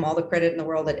will give him all the credit in the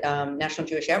world at National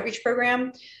Jewish Outreach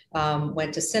Program.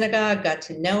 Went to synagogue, got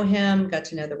to know him, got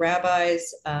to know the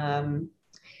rabbis.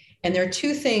 And there are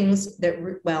two things that,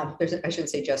 I shouldn't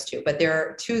say just two, but there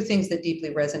are two things that deeply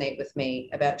resonate with me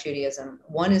about Judaism.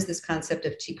 One is this concept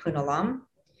of tikkun olam.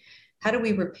 How do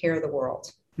we repair the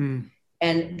world?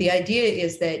 And the idea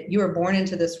is that you are born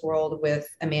into this world with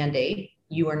a mandate.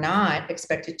 You are not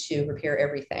expected to repair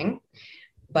everything,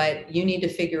 but you need to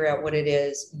figure out what it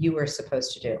is you are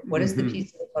supposed to do. What is the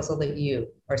piece of the puzzle that you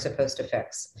are supposed to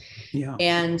fix? Yeah.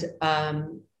 And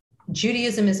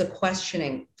Judaism is a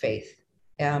questioning faith.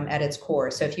 at its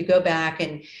core. So if you go back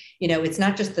and, it's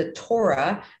not just the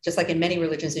Torah, just like in many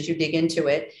religions, as you dig into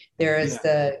it, there's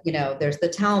there's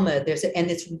the Talmud,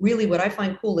 and it's really, what I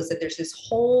find cool is that there's this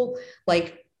whole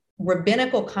like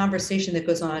rabbinical conversation that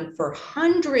goes on for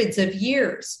hundreds of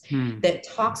years that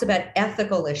talks about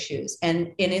ethical issues.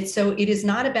 And it is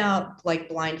not about like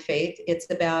blind faith. It's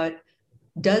about,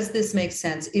 does this make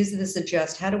sense? Is this a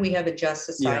just? How do we have a just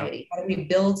society? How do we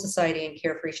build society and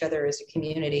care for each other as a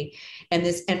community? And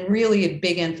really a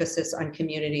big emphasis on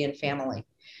community and family.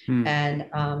 And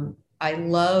I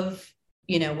love,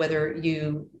 whether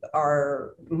you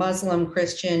are Muslim,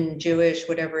 Christian, Jewish,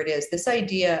 whatever it is, this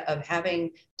idea of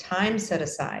having time set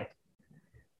aside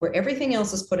where everything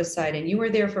else is put aside and you are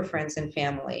there for friends and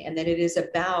family, and that it is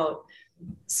about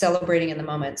celebrating in the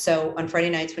moment. So on Friday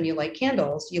nights, when you light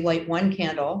candles, you light one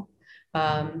candle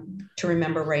to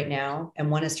remember right now,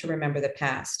 and one is to remember the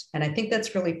past. And I think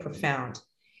that's really profound.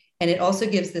 And it also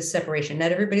gives this separation.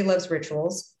 Not everybody loves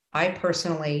rituals. I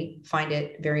personally find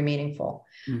it very meaningful.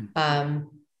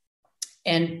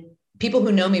 And people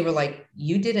who know me were like,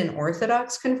 you did an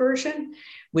Orthodox conversion,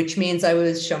 which means I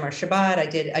was Shomer Shabbat.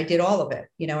 I did all of it.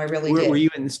 I really did. Were you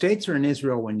in the States or in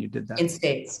Israel when you did that? In the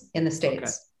States. Okay.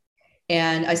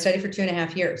 And I studied for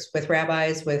 2.5 years with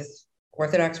rabbis, with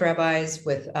Orthodox rabbis,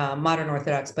 with modern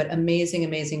Orthodox, but amazing,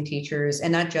 amazing teachers.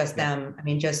 And not just them. I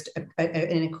mean, just an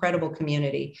incredible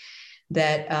community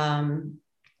that, and.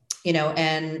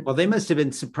 Well, they must have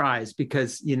been surprised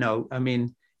because,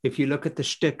 if you look at the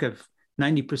shtick of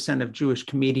 90% of Jewish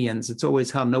comedians, it's always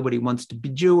how nobody wants to be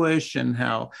Jewish and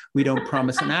how we don't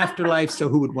promise an afterlife. So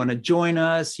who would want to join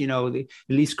us? At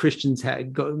least Christians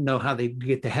know how they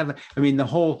get to heaven. I mean, the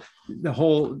whole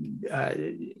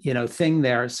thing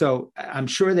there. So I'm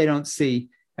sure they don't see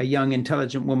a young,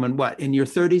 intelligent woman, in your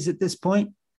 30s at this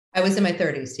point? I was in my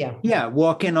 30s, yeah. Yeah,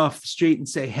 walk in off the street and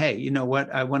say, hey, you know what?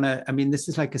 This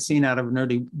is like a scene out of an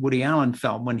early Woody Allen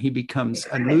film when he becomes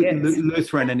a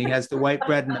Lutheran and he has the white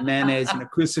bread and the mayonnaise and a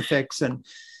crucifix and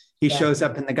he shows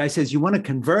up and the guy says, you want to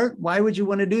convert? Why would you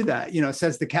want to do that?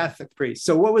 Says the Catholic priest.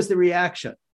 So what was the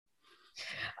reaction?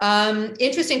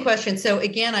 Interesting question. So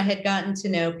again, I had gotten to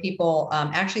know people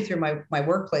actually through my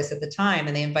workplace at the time,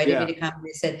 and they invited me to come. And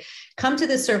they said, come to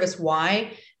this service.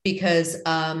 Why? Because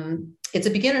it's a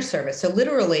beginner service. So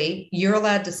literally you're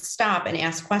allowed to stop and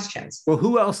ask questions. Well,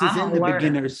 who else is in the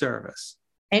beginner service?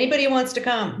 Anybody who wants to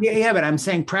come. Yeah, but I'm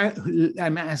saying,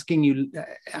 I'm asking you,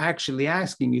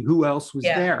 who else was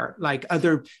there? Like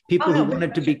other people who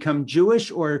wanted to become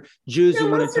Jewish or Jews who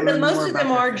wanted to learn more about Most of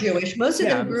them are Jewish. Most of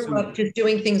them grew up just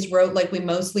doing things like we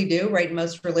mostly do, right? In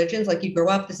most religions, like you grow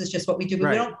up, this is just what we do, but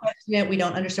we don't question it. We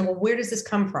don't understand, well, where does this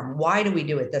come from? Why do we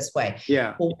do it this way?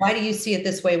 Yeah. Well, why do you see it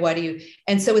this way?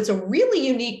 And so it's a really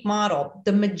unique model.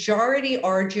 The majority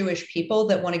are Jewish people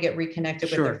that want to get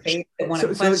reconnected with their faith, that want to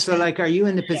question. So like, are you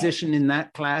in the position in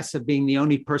that class of being the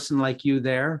only person like you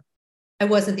there? I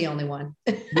wasn't the only one.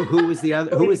 Who was the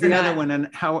other? Who was the other one, and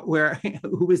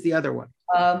who was the other one?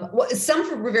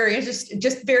 Some were very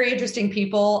interesting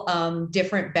people,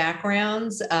 different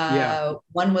backgrounds.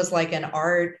 One was like an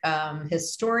art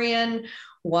historian.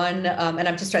 One, and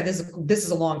I'm just trying. This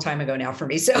is a long time ago now for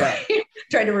me, so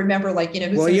trying to remember,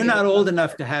 Well, you're not old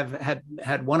enough to have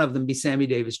had one of them be Sammy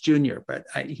Davis Jr., but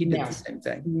he did the same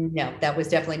thing. No,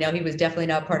 he was definitely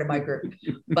not part of my group.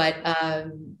 But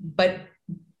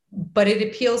it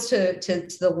appeals to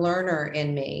the learner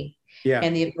in me,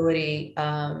 and the ability,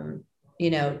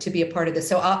 to be a part of this.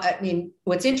 So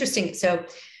what's interesting, so.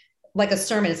 Like a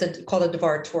sermon, it's called a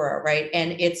Devar Torah, right?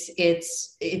 And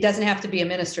it doesn't have to be a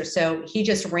minister. So he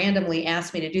just randomly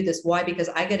asked me to do this. Why? Because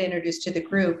I got introduced to the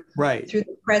group through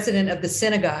the president of the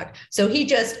synagogue. So he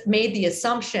just made the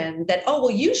assumption that,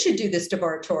 you should do this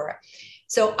Devar Torah.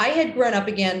 So I had grown up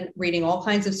again, reading all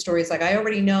kinds of stories. Like I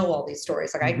already know all these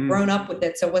stories. Like I'd grown up with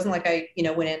it. So it wasn't like I,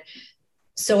 went in.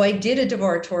 So I did a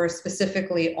Devar Torah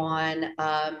specifically on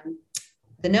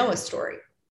the Noah story.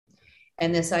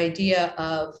 And this idea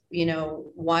of,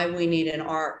 why we need an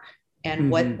ark and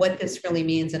what this really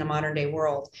means in a modern day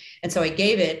world. And so I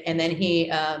gave it. And then he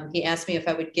asked me if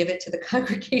I would give it to the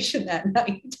congregation that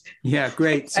night. Yeah,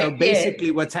 great. So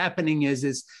basically what's happening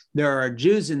is there are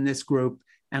Jews in this group,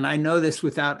 and I know this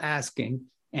without asking,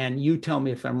 and you tell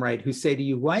me if I'm right, who say to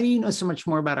you, why do you know so much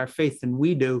more about our faith than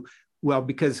we do? Well,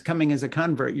 because coming as a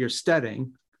convert, you're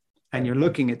studying and you're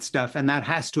looking at stuff, and that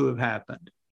has to have happened.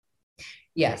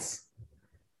 Yes.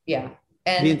 Yeah.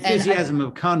 And the enthusiasm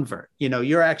of convert,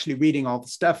 you're actually reading all the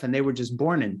stuff and they were just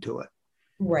born into it.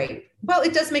 Right. Well,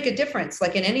 it does make a difference,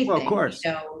 like in anything, Well, of course.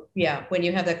 yeah, when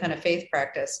you have that kind of faith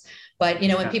practice. But,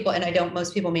 when people, and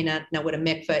most people may not know what a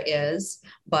mikveh is,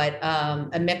 but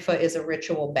a mikveh is a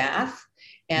ritual bath.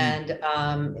 And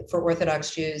for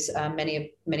Orthodox Jews,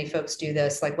 many folks do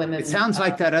this, like women. It sounds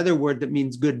like that other word that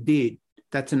means good deed.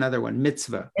 That's another one,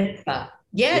 mitzvah. Mitzvah.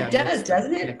 Yeah, it does,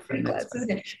 doesn't it?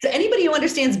 So anybody who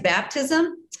understands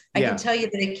baptism, I can tell you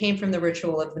that it came from the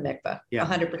ritual of the mikveh,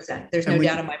 100%. There's no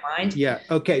doubt in my mind. Yeah.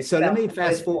 Okay. So let me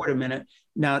fast forward a minute.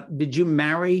 Now, did you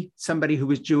marry somebody who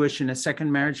was Jewish in a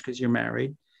second marriage because you're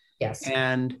married? Yes.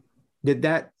 And did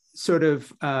that sort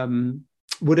of,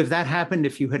 would have that happened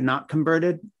if you had not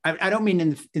converted? I don't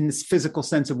mean in this physical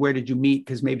sense of where did you meet,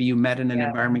 because maybe you met in an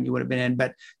environment you would have been in,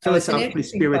 but philosophically,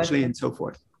 spiritually, and so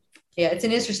forth. Yeah, it's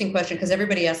an interesting question because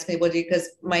everybody asks me, well, because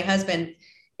my husband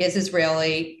is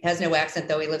Israeli, has no accent,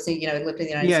 though he lives in, lived in the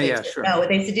United States. Yeah, sure. No,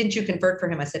 they said, didn't you convert for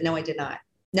him? I said, no, I did not.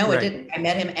 No, I didn't. I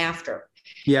met him after.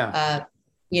 Yeah.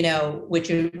 Which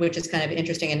is kind of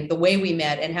interesting. And the way we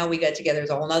met and how we got together is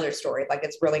a whole nother story. Like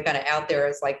it's really kind of out there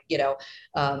as like,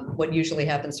 what usually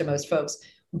happens to most folks.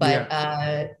 But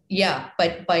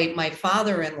but by my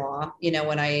father-in-law,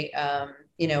 when I,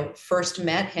 first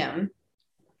met him,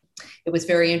 it was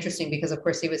very interesting because, of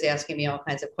course, he was asking me all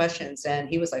kinds of questions, and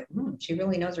he was like, she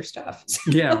really knows her stuff.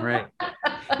 Yeah, right.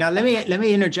 Now, let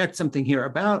me interject something here.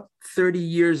 About 30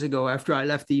 years ago, after I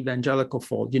left the evangelical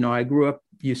fold, I grew up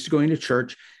used to going to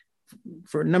church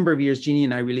for a number of years. Jeannie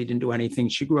and I really didn't do anything.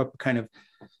 She grew up kind of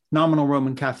nominal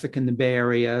Roman Catholic in the Bay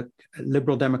Area,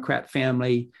 liberal Democrat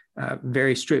family,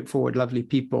 very straightforward, lovely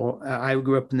people. I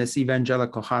grew up in this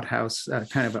evangelical hothouse,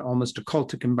 kind of almost a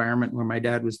cultic environment where my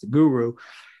dad was the guru.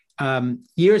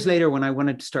 Years later, when I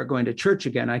wanted to start going to church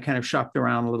again, I kind of shopped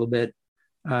around a little bit,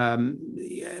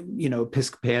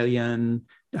 Episcopalian,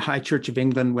 High Church of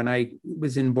England. When I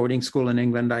was in boarding school in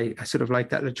England, I sort of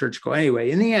liked that liturgical. Anyway,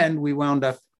 in the end, we wound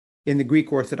up in the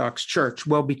Greek Orthodox Church.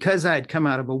 Well, because I had come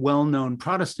out of a well-known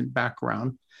Protestant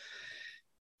background,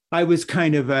 I was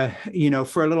kind of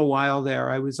for a little while there,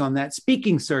 I was on that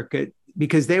speaking circuit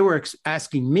because they were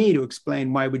asking me to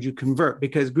explain why would you convert,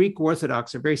 because Greek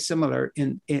Orthodox are very similar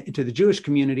to the Jewish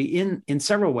community in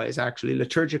several ways, actually,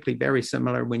 liturgically very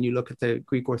similar. When you look at the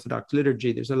Greek Orthodox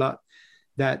liturgy, there's a lot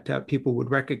that people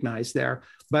would recognize there,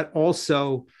 but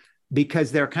also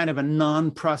because they're kind of a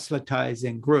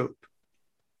non-proselytizing group.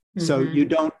 Mm-hmm. So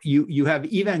you have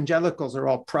evangelicals are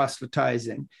all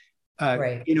proselytizing.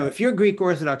 Right. If you're Greek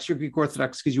Orthodox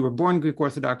because you were born Greek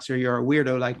Orthodox, or you're a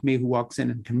weirdo like me who walks in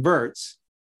and converts.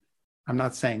 I'm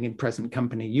not saying in present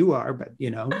company you are, but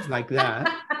like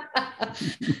that.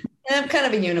 I'm kind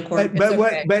of a unicorn.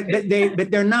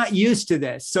 But they're not used to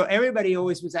this. So everybody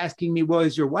always was asking me, well,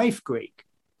 is your wife Greek?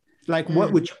 Like,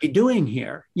 what would you be doing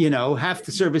here? Half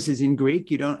the service is in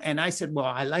Greek. You don't. And I said, well,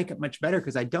 I like it much better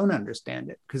because I don't understand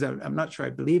it, because I'm not sure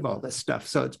I believe all this stuff.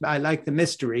 So I like the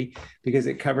mystery because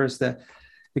it covers the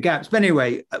gaps. But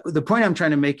anyway, the point I'm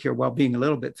trying to make here, while being a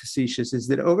little bit facetious, is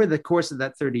that over the course of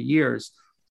that 30 years,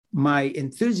 my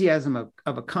enthusiasm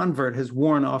of a convert has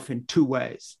worn off in two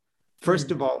ways. First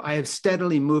of all, I have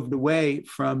steadily moved away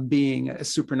from being a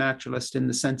supernaturalist in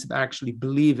the sense of actually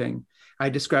believing. I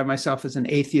describe myself as an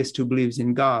atheist who believes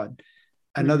in God.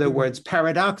 In other words,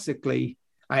 paradoxically,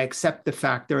 I accept the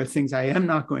fact there are things I am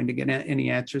not going to get any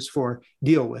answers for,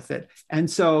 deal with it. And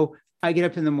so I get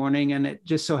up in the morning, and it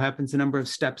just so happens the number of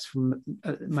steps from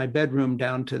my bedroom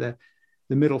down to the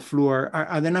middle floor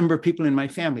are the number of people in my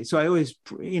family. So I always,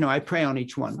 I pray on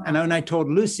each one. And when I told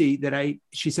Lucy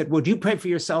she said, well, do you pray for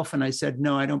yourself? And I said,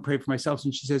 no, I don't pray for myself.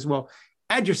 And she says, well,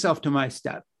 add yourself to my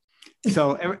step.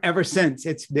 So ever since,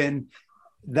 it's been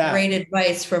that. Great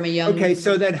advice from a young. Okay,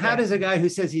 so then how does a guy who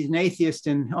says he's an atheist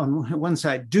and on one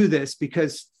side do this?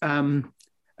 Because I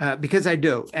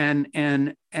do,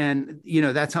 and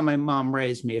that's how my mom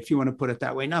raised me, if you want to put it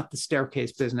that way. Not the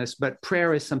staircase business, but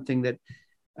prayer is something that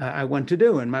I want to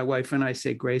do. And my wife and I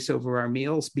say grace over our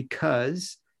meals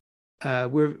because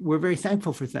we're very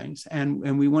thankful for things,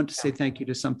 and we want to say thank you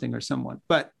to something or someone.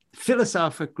 But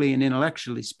philosophically and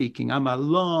intellectually speaking, I'm a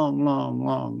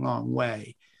long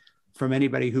way from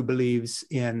anybody who believes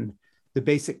in the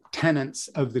basic tenets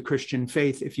of the Christian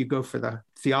faith, if you go for the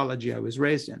theology I was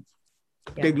raised in.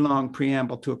 Yeah. Big, long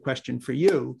preamble to a question for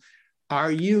you.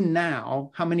 Are you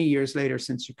now, how many years later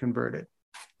since you converted?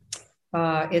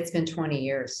 It's been 20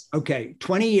 years. Okay,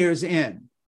 20 years in.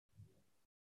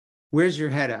 Where's your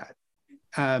head at?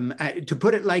 To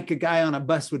put it like a guy on a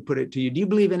bus would put it to you, do you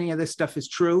believe any of this stuff is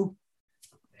true?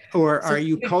 Or are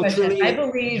you culturally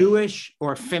Jewish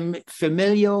or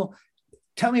familial?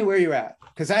 Tell me where you're at.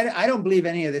 because I don't believe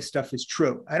any of this stuff is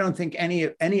true. I don't think any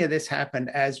of this happened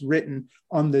as written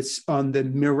on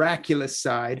the miraculous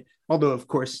side. Although, of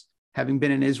course, having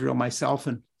been in Israel myself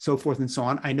and so forth and so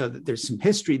on, I know that there's some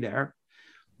history there.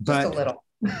 But just a little.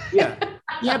 yeah.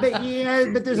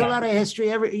 But there's a lot of history.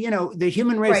 The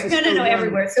human race is no,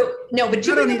 everywhere. So no, but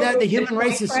not only that, the human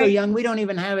race is so young. We don't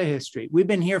even have a history. We've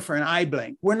been here for an eye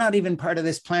blink. We're not even part of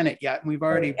this planet yet, and we've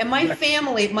already. And my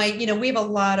family, we have a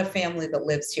lot of family that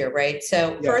lives here, right?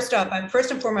 So first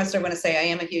and foremost, I want to say I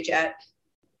am a huge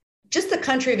just the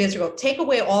country of Israel. Take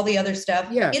away all the other stuff.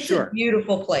 Yeah, it's sure. a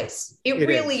beautiful place. It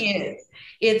really is.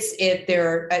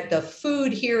 The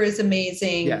food here is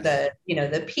amazing. Yes.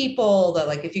 The people,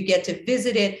 if you get to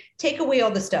visit it, take away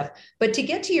all the stuff. But to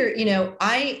get to your,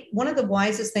 one of the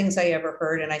wisest things I ever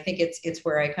heard, and I think it's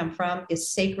where I come from, is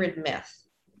sacred myth.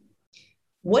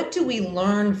 What do we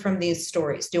learn from these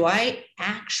stories? Do I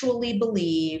actually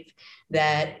believe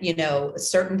that,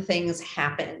 certain things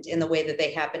happened in the way that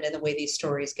they happened and the way these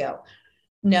stories go?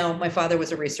 No, my father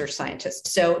was a research scientist.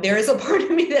 So there is a part of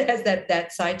me that has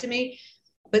that side to me.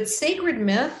 But sacred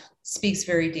myth speaks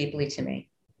very deeply to me,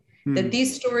 that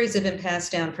these stories have been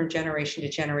passed down from generation to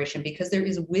generation because there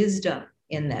is wisdom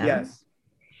in them. Yes.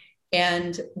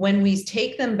 And when we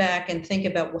take them back and think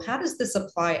about, well, how does this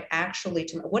apply actually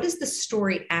to what is the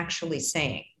story actually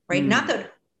saying, right? Not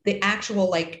the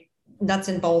actual nuts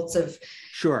and bolts of,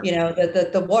 sure,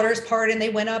 the waters part and they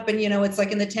went up and, it's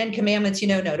like in the 10 Commandments,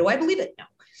 no. Do I believe it? No,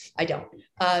 I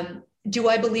don't. Do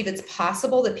I believe it's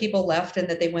possible that people left and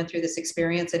that they went through this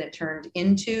experience and it turned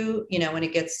into, and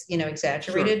it gets,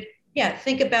 exaggerated? Sure. Yeah.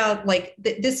 Think about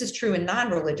this is true in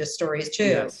non-religious stories too.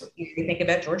 Yes. You think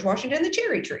about George Washington and the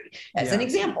cherry tree as an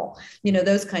example,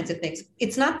 those kinds of things.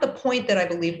 It's not the point that I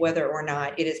believe whether or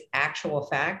not it is actual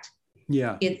fact.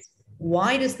 Yeah. It's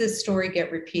why does this story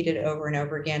get repeated over and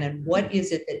over again? And what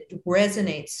is it that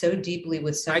resonates so deeply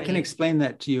with so many? I can explain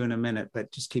that to you in a minute,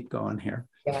 but just keep going here.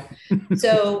 Yeah.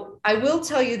 So I will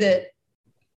tell you that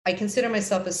I consider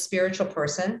myself a spiritual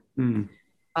person.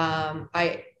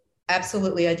 I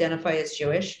absolutely identify as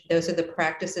Jewish. Those are the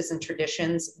practices and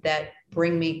traditions that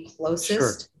bring me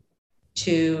closest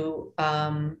to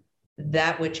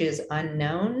that which is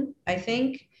unknown, I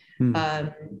think.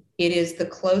 It is the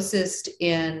closest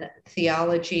in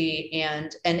theology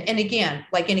and again,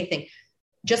 like anything,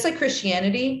 just like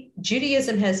Christianity,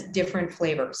 Judaism has different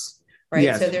flavors. Right.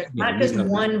 Yes. So there's not just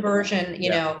one version,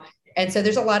 and so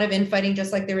there's a lot of infighting,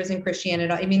 just like there is in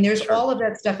Christianity. I mean, there's all of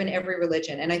that stuff in every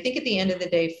religion. And I think at the end of the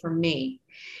day, for me,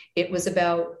 it was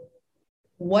about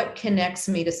what connects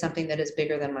me to something that is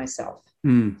bigger than myself.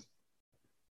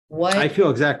 What I feel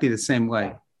exactly the same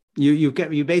way. You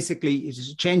basically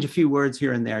just change a few words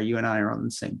here and there. You and I are on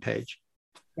the same page.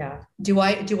 Yeah. Do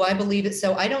I believe it?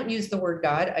 So I don't use the word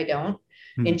God. I don't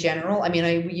in general. I mean,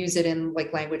 I use it in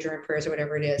language or in prayers or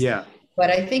whatever it is. Yeah. But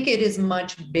I think it is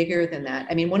much bigger than that.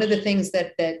 I mean, one of the things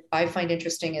that I find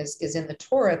interesting is in the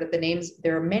Torah that the names,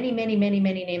 there are many, many, many,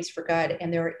 many names for God,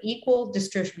 and there are equal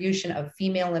distribution of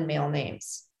female and male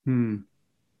names.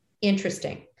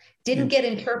 Interesting. Didn't get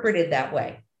interpreted that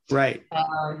way. Right.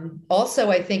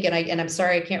 Also, I think, and I'm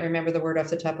sorry, I can't remember the word off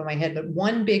the top of my head, but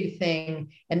one big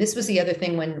thing, and this was the other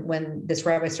thing when this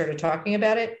rabbi started talking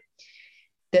about it,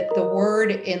 that the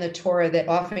word in the Torah that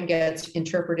often gets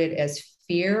interpreted as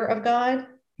fear of God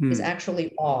is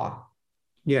actually awe.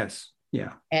 Yes.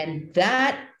 Yeah. And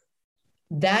that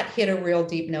hit a real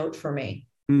deep note for me.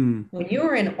 When you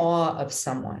are in awe of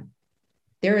someone,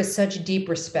 there is such deep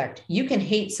respect. You can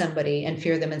hate somebody and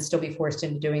fear them and still be forced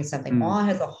into doing something. Awe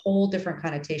has a whole different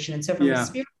connotation. And so from a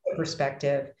spiritual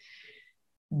perspective,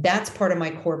 that's part of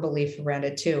my core belief around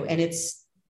it too. And it's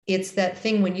that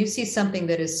thing when you see something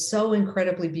that is so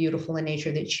incredibly beautiful in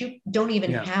nature that you don't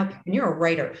even have, and you're a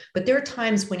writer, but there are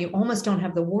times when you almost don't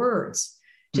have the words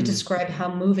to describe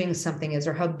how moving something is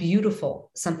or how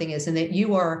beautiful something is, and that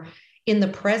you are in the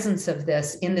presence of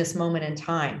this in this moment in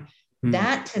time.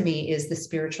 That to me is the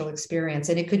spiritual experience.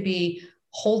 And it could be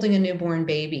holding a newborn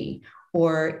baby,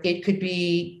 or it could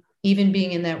be even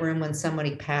being in that room when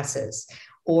somebody passes,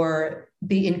 or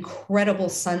the incredible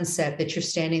sunset that you're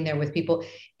standing there with people,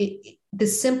 the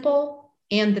simple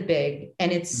and the big.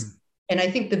 And and I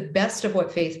think the best of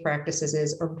what faith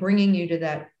practices are bringing you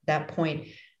to that point.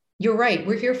 You're right.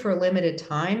 We're here for a limited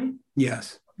time.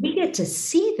 Yes. We get to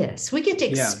see this. We get to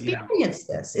experience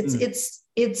this.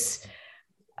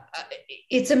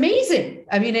 It's amazing.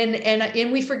 I mean,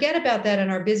 and we forget about that in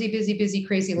our busy,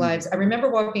 crazy lives. I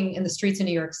remember walking in the streets in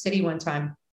New York City one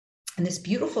time, and this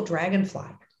beautiful dragonfly,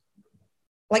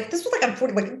 this was on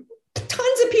 40,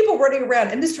 tons of people running around,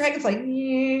 and this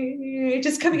dragonfly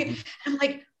just coming in. I'm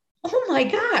like, oh my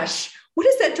gosh, what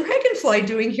is that dragonfly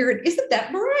doing here? And isn't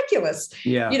that miraculous?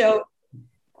 Yeah. You know,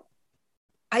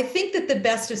 I think that the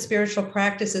best of spiritual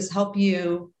practices help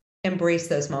you embrace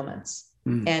those moments.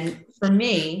 And for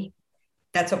me,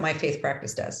 that's what my faith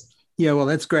practice does. Yeah, well,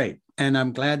 that's great. And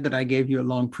I'm glad that I gave you a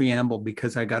long preamble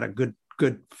because I got a good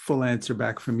full answer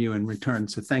back from you in return.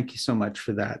 So thank you so much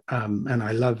for that. And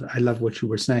I love what you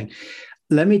were saying.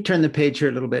 Let me turn the page here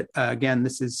a little bit. Again,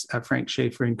 this is Frank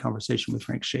Schaeffer in conversation with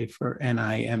Frank Schaeffer, and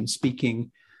I am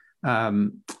speaking.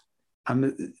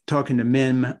 I'm talking to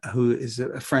Mim, who is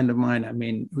a friend of mine. I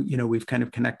mean, you know, we've kind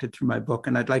of connected through my book,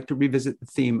 and I'd like to revisit the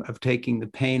theme of taking the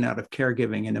pain out of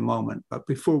caregiving in a moment. But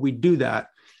before we do that,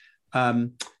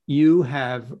 you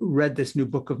have read this new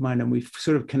book of mine and we've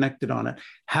sort of connected on it.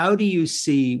 How do you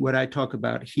see what I talk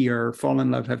about here, Fall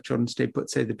in Love, Have Children, Stay Put,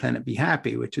 Save the Planet, Be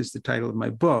Happy, which is the title of my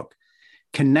book,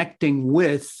 connecting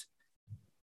with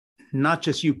not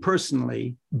just you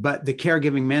personally, but the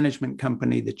caregiving management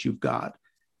company that you've got,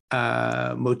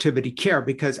 Motivity Care,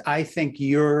 because I think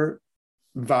your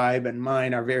vibe and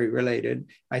mine are very related.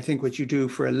 I think what you do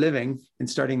for a living in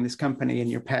starting this company and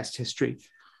your past history,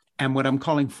 and what I'm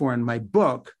calling for in my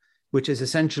book, which is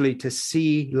essentially to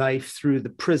see life through the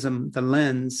prism, the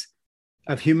lens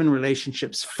of human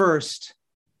relationships first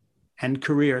and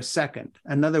career second.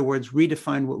 In other words,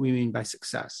 redefine what we mean by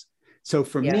success. So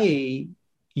for me,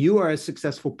 you are a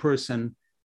successful person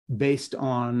based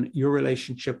on your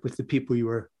relationship with the people you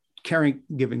are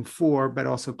caregiving for, but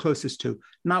also closest to,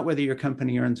 not whether your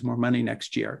company earns more money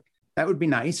next year. That would be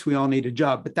nice. We all need a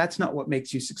job, but that's not what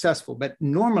makes you successful. But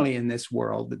normally in this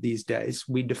world these days,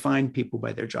 we define people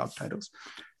by their job titles.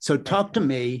 So talk to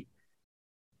me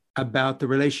about the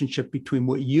relationship between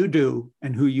what you do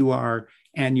and who you are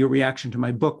and your reaction to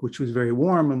my book, which was very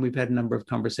warm. And we've had a number of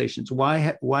conversations.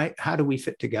 How do we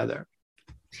fit together?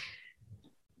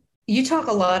 You talk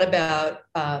a lot about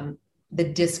the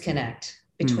disconnect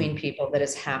between people that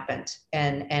has happened.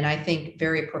 And I think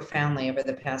very profoundly over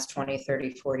the past 20, 30,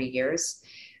 40 years,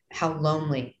 how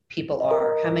lonely people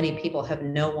are, how many people have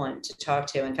no one to talk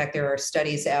to. In fact, there are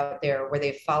studies out there where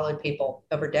they've followed people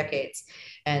over decades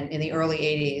and in the early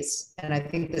 80s. And I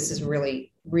think this is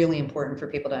really, really important for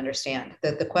people to understand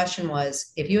that the question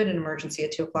was, if you had an emergency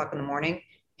at 2:00 in the morning,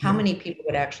 how many people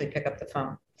would actually pick up the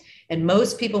phone? And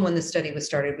most people, when the study was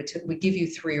started, would give you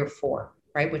 3 or 4,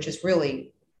 right? Which is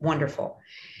really wonderful.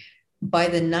 By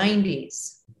the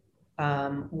 90s,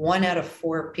 1 out of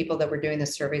 4 people that were doing the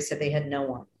survey said they had no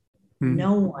one.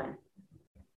 No one.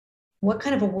 What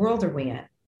kind of a world are we in?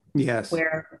 Yes.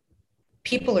 Where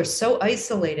people are so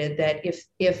isolated that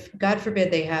if God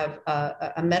forbid they have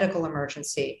a medical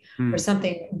emergency or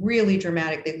something really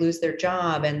dramatic, they lose their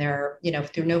job and they're,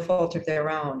 through no fault of their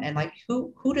own. And like,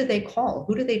 who do they call?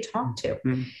 Who do they talk to?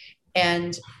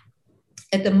 And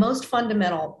at the most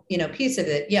fundamental, piece of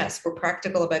it, yes, we're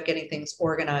practical about getting things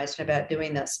organized and about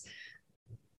doing this.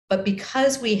 But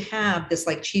because we have this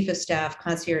like chief of staff,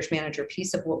 concierge manager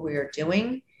piece of what we are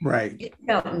doing, right? It's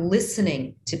about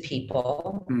listening to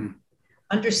people,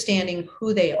 understanding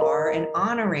who they are and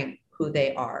honoring who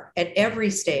they are at every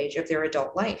stage of their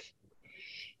adult life.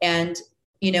 And,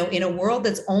 in a world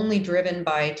that's only driven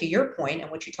by, to your point, and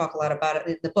what you talk a lot about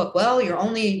in the book, well, you're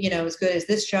only, as good as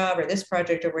this job or this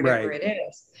project or whatever it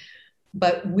is.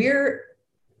 But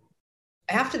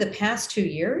after the past 2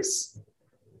 years,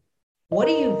 what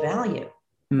do you value?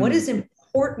 What is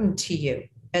important to you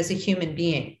as a human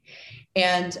being?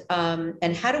 And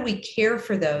how do we care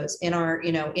for those in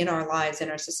our lives, in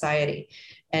our society,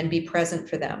 and be present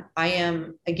for them? I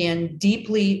am, again,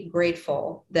 deeply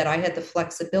grateful that I had the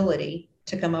flexibility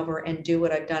to come over and do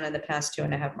what I've done in the past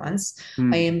 2.5 months.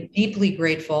 I am deeply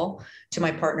grateful to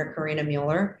my partner, Karina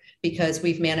Mueller, because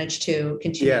we've managed to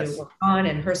continue to work on,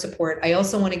 and her support. I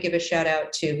also want to give a shout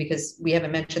out to, because we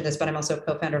haven't mentioned this, but I'm also a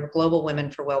co-founder of Global Women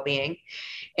for Wellbeing.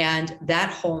 And that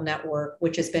whole network,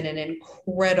 which has been an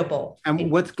incredible.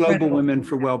 And what's Global Women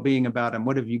for Wellbeing about, and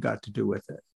what have you got to do with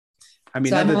it? I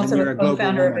mean, so other I'm also than you're a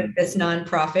co-founder of this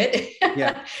nonprofit.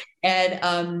 Yeah.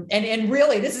 and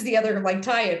really, this is the other like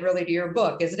tie-in really to your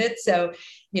book, isn't it? So,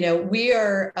 we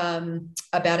are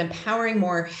about empowering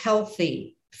more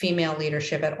healthy female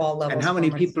leadership at all levels. And how many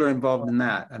people are involved in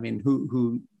that? I mean,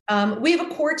 who? We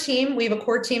have a core team. We have a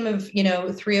core team of,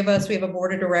 3 of us. We have a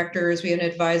board of directors. We have an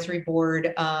advisory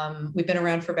board. We've been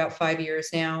around for about 5 years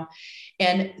now.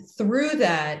 And through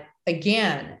that,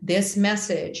 again, this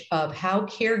message of how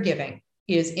caregiving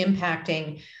is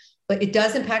impacting, but it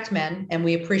does impact men, and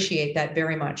we appreciate that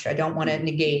very much. I don't want to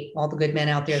negate all the good men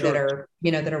out there that are,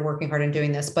 that are working hard and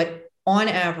doing this, but on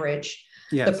average,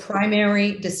 the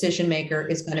primary decision maker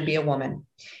is going to be a woman.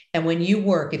 And when you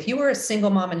work, if you were a single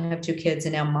mom and have two kids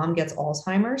and now mom gets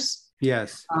Alzheimer's,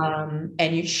 Yes.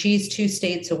 She's 2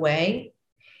 states away,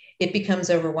 it becomes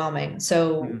overwhelming.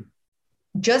 So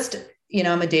just,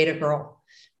 I'm a data girl,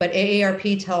 but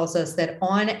AARP tells us that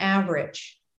on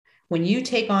average, when you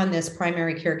take on this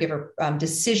primary caregiver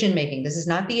decision-making, this is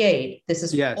not the aide, this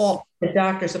is all the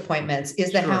doctor's appointments.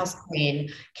 Is the house clean?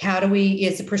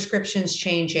 Is the prescriptions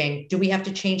changing? Do we have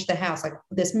to change the house? Like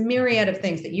this myriad of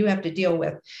things that you have to deal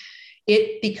with,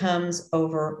 it becomes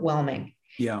overwhelming.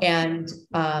 Yeah. And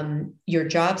your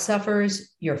job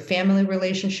suffers, your family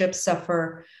relationships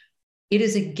suffer. It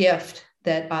is a gift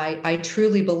that I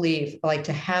truly believe, like,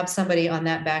 to have somebody on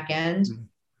that back end.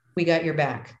 We got your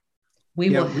back. We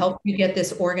will help you get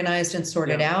this organized and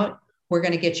sorted out. We're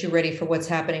going to get you ready for what's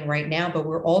happening right now, but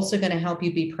we're also going to help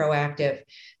you be proactive,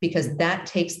 because that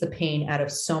takes the pain out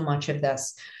of so much of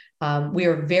this. We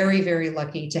are very, very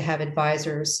lucky to have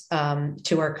advisors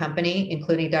to our company,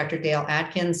 including Dr. Dale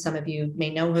Atkins. Some of you may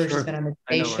know her. She's been on the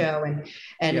Today Show,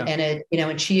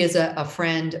 and she is a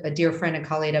friend, a dear friend and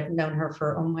colleague. I've known her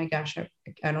for, oh my gosh,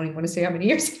 I don't even want to say how many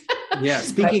years. Yeah.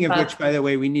 Speaking of which, by the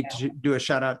way, we need to do a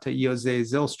shout out to Jose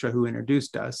Zylstra, who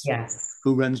introduced us. Yes.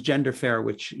 Who runs Gender Fair,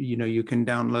 which you can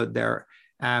download their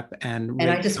app and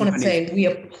I just want to say we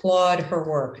applaud her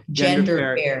work.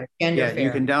 Gender Fair.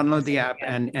 You can download the app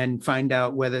and find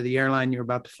out whether the airline you're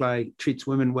about to fly treats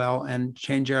women well, and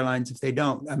change airlines if they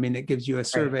don't. I mean, it gives you a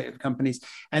survey of companies.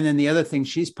 And then the other thing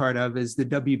she's part of is the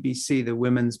WBC, the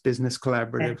Women's Business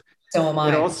Collaborative. So am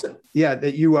I. But also,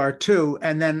 that you are too.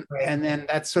 And then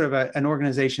that's sort of an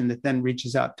organization that then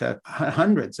reaches out to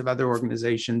hundreds of other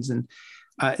organizations. And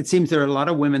it seems there are a lot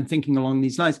of women thinking along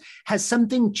these lines. Has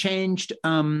something changed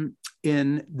in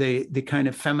the kind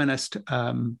of feminist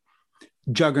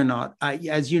juggernaut?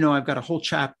 As you know, I've got a whole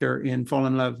chapter in Fall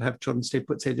in Love, Have Children, Stay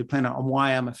Put, Save the Planet on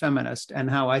why I'm a feminist, and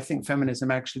how I think feminism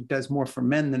actually does more for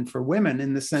men than for women,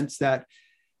 in the sense that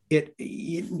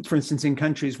for instance, in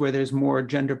countries where there's more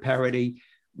gender parity,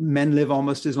 men live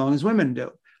almost as long as women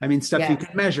do. I mean, stuff you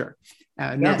can measure.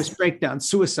 Nervous breakdown,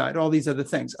 suicide, all these other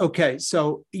things. Okay,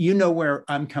 so where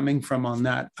I'm coming from on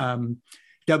that.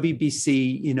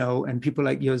 WBC, and people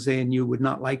like Jose and you would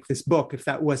not like this book if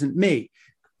that wasn't me.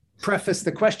 Preface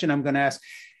the question I'm going to ask.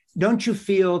 Don't you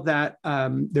feel that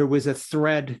there was a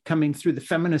thread coming through the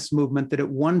feminist movement that at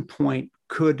one point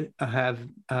could have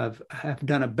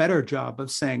done a better job of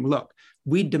saying, look,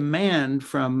 we demand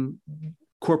from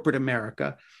corporate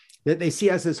America that they see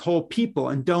us as whole people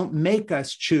and don't make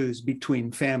us choose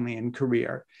between family and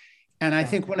career. And I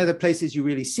think one of the places you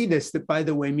really see this, that, by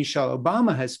the way, Michelle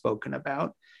Obama has spoken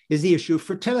about, is the issue of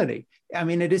fertility. I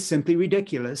mean, it is simply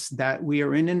ridiculous that we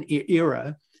are in an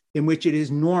era in which it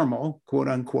is normal, quote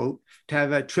unquote, to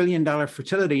have a $1 trillion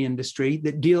fertility industry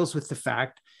that deals with the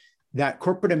fact that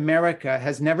corporate America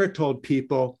has never told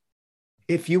people,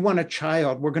 if you want a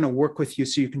child, we're going to work with you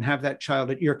so you can have that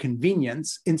child at your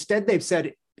convenience. Instead, they've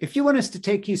said, if you want us to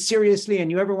take you seriously and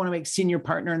you ever want to make senior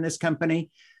partner in this company,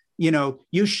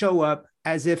 you show up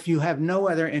as if you have no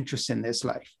other interest in this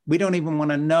life. We don't even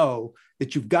want to know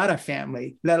that you've got a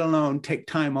family, let alone take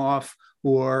time off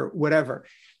or whatever.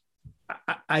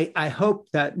 I hope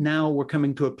that now we're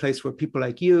coming to a place where people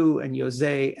like you and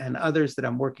Jose and others that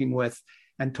I'm working with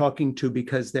and talking to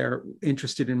because they're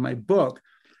interested in my book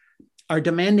are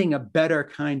demanding a better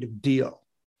kind of deal.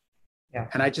 Yeah.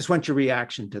 And I just want your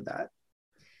reaction to that.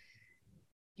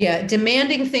 Yeah,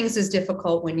 demanding things is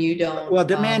difficult when you don't. Well,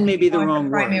 demand may be the wrong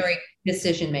primary word.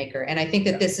 Decision maker. And I think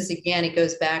that this is, again, it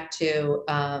goes back to,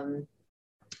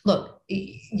 look,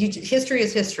 history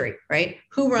is history, right?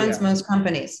 Who runs most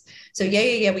companies? So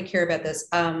we care about this.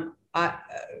 A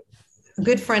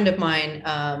good friend of mine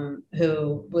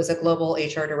who was a global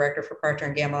HR director for Procter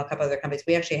 & Gamble, a couple other companies,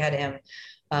 we actually had him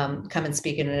come and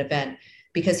speak at an event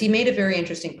because he made a very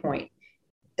interesting point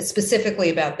specifically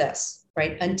about this.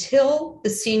 Right? Until the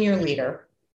senior leader,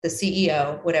 the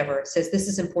CEO, whatever, says, this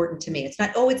is important to me. It's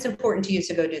not, it's important to you,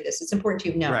 so go do this. It's important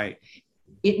to you. No, right.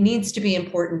 It needs to be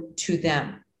important to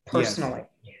them personally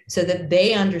so that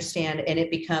they understand. And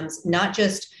it becomes not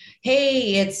just,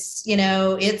 hey, it's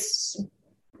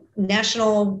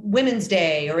National Women's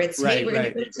Day, or it's, hey, we're going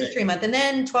to do Women's History Month. And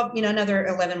then another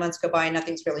 11 months go by and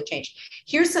nothing's really changed.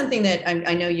 Here's something that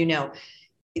I know,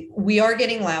 we are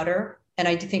getting louder, and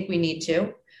I do think we need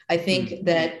to. I think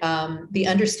that the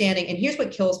understanding, and here's what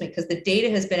kills me, because the data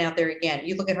has been out there again.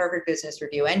 You look at Harvard Business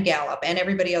Review and Gallup and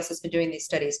everybody else has been doing these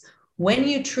studies. When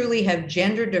you truly have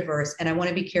gender diverse, and I want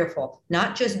to be careful,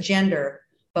 not just gender,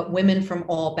 but women from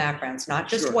all backgrounds, not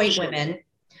just white women,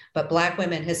 but Black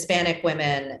women, Hispanic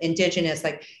women, Indigenous,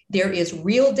 like there is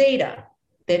real data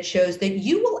that shows that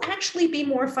you will actually be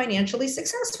more financially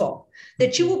successful,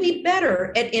 that you will be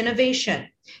better at innovation,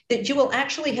 that you will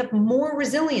actually have more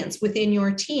resilience within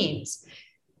your teams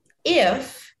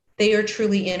if they are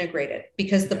truly integrated.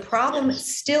 Because the problem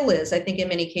still is, I think in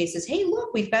many cases, hey,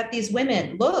 look, we've got these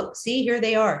women. Look, see, here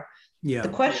they are. Yeah. The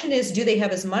question is, do they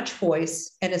have as much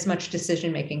voice and as much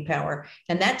decision-making power?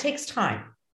 And that takes time.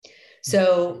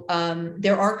 So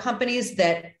there are companies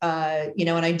that, and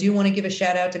I do want to give a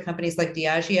shout out to companies like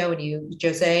Diageo, and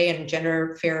Jose and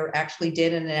Gender Fair actually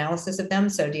did an analysis of them.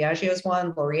 So Diageo is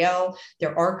one, L'Oreal.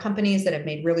 There are companies that have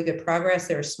made really good progress.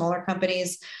 There are smaller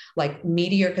companies like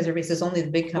Meteor, because everybody says only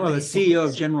the big companies. Well, the CEO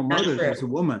of General Motors is a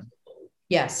woman.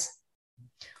 Yes.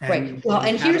 Right. Well,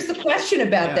 and here's the question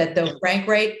about that though, Frank,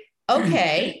 right?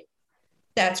 Okay,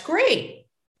 that's great.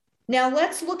 Now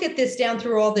let's look at this down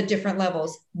through all the different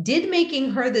levels. Did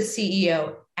making her the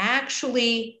CEO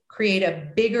actually create a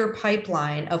bigger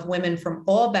pipeline of women from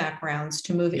all backgrounds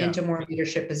to move into more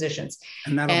leadership positions?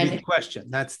 And that'll be the question.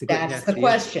 That's the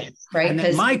question, right? And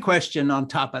then my question on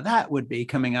top of that would be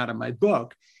coming out of my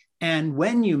book. And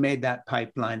when you made that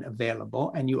pipeline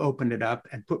available and you opened it up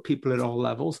and put people at all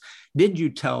levels, did you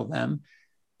tell them,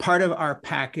 part of our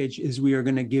package is we are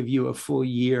going to give you a full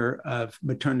year of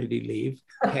maternity leave.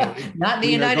 Not in the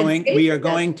United States. We are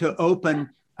going to open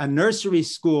a nursery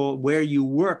school where you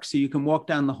work so you can walk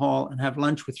down the hall and have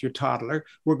lunch with your toddler.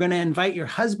 We're going to invite your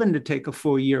husband to take a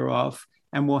full year off,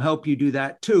 and we'll help you do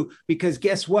that too. Because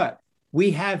guess what?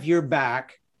 We have your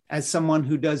back as someone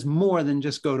who does more than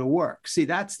just go to work. See,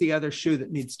 that's the other shoe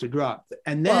that needs to drop.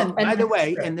 And then, by the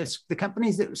way, the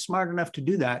companies that are smart enough to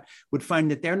do that would find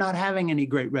that they're not having any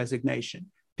great resignation.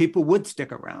 People would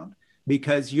stick around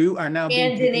because you are now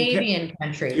Scandinavian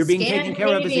countries. You're being taken care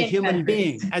of as a human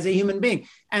being,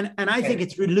 And I think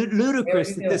it's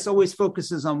ludicrous that this always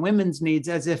focuses on women's needs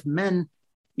as if men,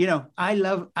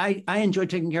 I enjoy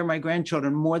taking care of my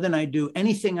grandchildren more than I do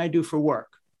anything I do for work.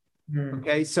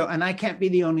 Okay. So, and I can't be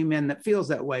the only man that feels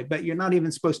that way, but you're not even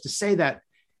supposed to say that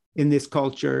in this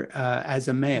culture as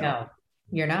a male. No,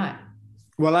 you're not.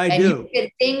 Well, I do. You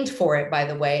get dinged for it, by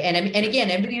the way. And again,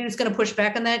 everybody who's going to push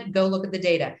back on that, go look at the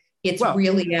data. It's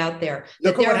really out there.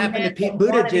 Look at what happened to Pete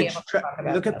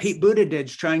Buttigieg. Look at Pete Buttigieg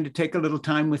trying to take a little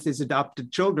time with his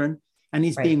adopted children, and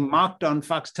he's being mocked on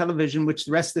Fox television, which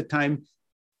the rest of the time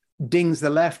dings the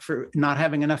left for not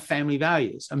having enough family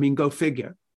values. I mean, go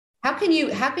figure. How can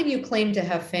you claim to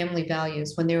have family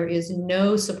values when there is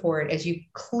no support, as you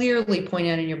clearly point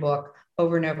out in your book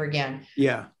over and over again?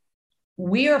 Yeah.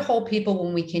 We are whole people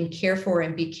when we can care for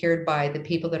and be cared by the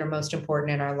people that are most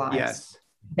important in our lives. Yes.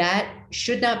 That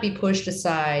should not be pushed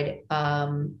aside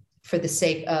for the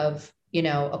sake of,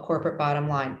 a corporate bottom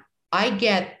line. I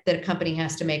get that a company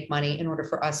has to make money in order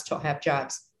for us to have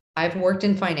jobs. I've worked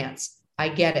in finance. I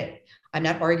get it. I'm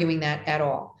not arguing that at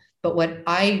all. But what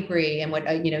I agree, and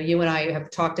what you and I have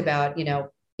talked about,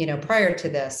 prior to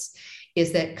this,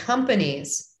 is that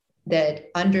companies that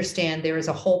understand there is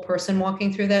a whole person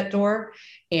walking through that door,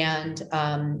 and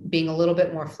being a little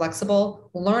bit more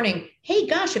flexible, learning, hey,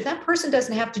 gosh, if that person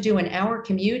doesn't have to do an hour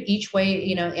commute each way,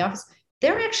 in the office,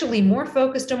 they're actually more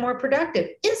focused and more productive.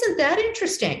 Isn't that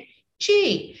interesting?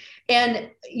 Gee. And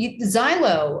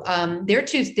Xylo, their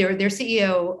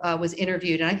CEO was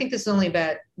interviewed, and I think this is only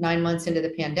about 9 months into the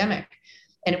pandemic.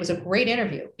 And it was a great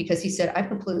interview because he said, I've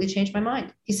completely changed my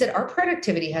mind. He said, our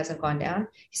productivity hasn't gone down.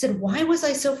 He said, why was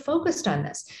I so focused on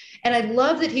this? And I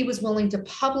love that he was willing to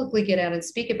publicly get out and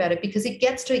speak about it, because it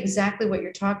gets to exactly what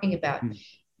you're talking about.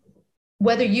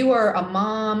 Whether you are a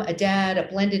mom, a dad, a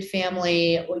blended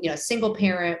family, a single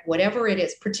parent, whatever it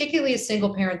is, particularly a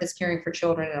single parent that's caring for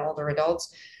children and older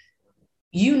adults,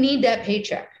 you need that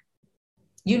paycheck.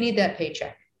 You need that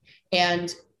paycheck.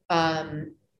 And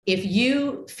if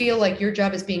you feel like your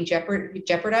job is being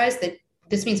jeopardized, that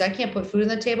this means I can't put food on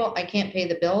the table, I can't pay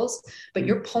the bills, but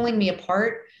you're pulling me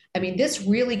apart. I mean, this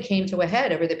really came to a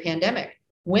head over the pandemic.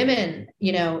 Women,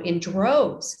 in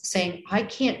droves saying, I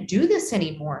can't do this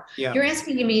anymore. Yeah. You're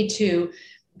asking me to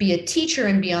be a teacher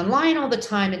and be online all the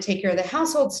time and take care of the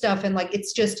household stuff. And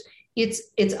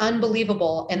it's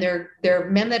unbelievable. And there are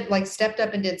men that stepped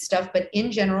up and did stuff, but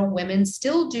in general, women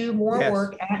still do more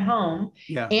work at home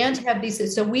and have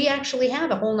these. So we actually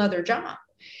have a whole nother job.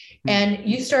 And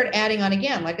you start adding on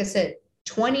again, like I said,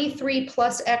 23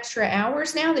 plus extra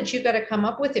hours now that you've got to come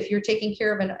up with if you're taking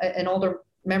care of an older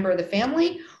member of the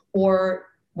family. Or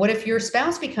what if your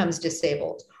spouse becomes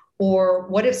disabled? Or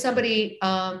what if somebody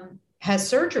has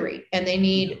surgery and they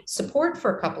need support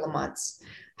for a couple of months?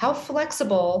 How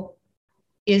flexible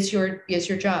is your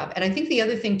job? And I think the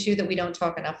other thing too that we don't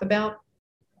talk enough about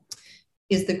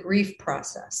is the grief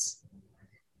process.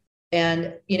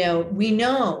 And, we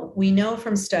know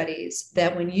from studies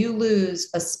that when you lose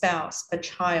a spouse, a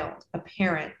child, a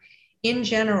parent, in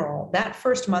general, that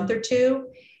first month or two,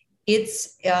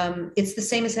 it's the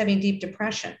same as having deep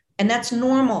depression. And that's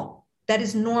normal. That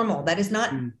is normal. That is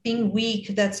not being weak.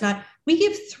 We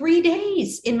give 3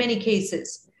 days in many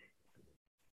cases.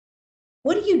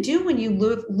 What do you do when you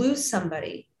lose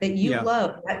somebody that you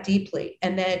love that deeply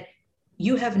and that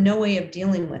you have no way of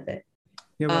dealing with it?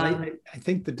 Yeah, well, I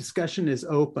think the discussion is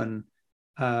open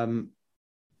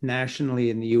nationally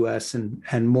in the US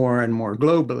and more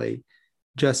globally,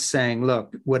 just saying,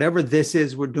 look, whatever this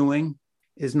is we're doing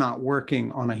is not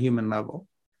working on a human level,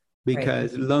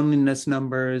 because loneliness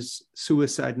numbers,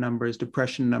 suicide numbers,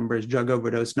 depression numbers, drug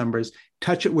overdose numbers,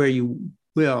 touch it where you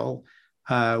will,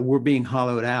 we're being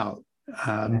hollowed out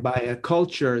by a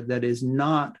culture that is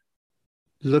not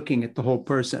looking at the whole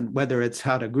person, whether it's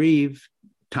how to grieve,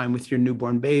 time with your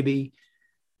newborn baby,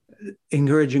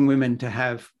 encouraging women to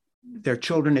have their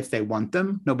children if they want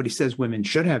them. Nobody says women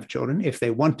should have children. If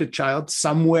they want a child,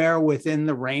 somewhere within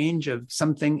the range of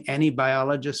something any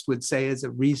biologist would say is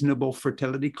a reasonable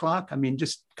fertility clock. I mean,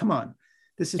 just come on.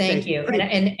 This is Thank you.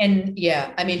 And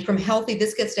yeah, I mean,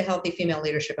 this gets to healthy female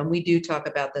leadership. And we do talk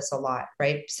about this a lot,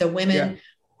 right? So women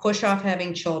push off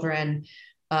having children.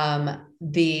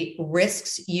 The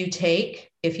risks you take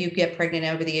if you get pregnant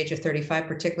over the age of 35,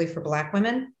 particularly for Black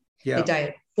women, they die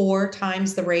at 4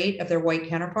 times the rate of their white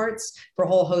counterparts for a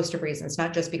whole host of reasons,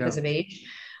 not just because of age.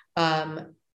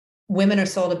 Women are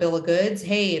sold a bill of goods.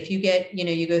 Hey, if you get,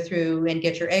 you go through and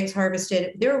get your eggs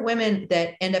harvested, there are women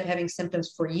that end up having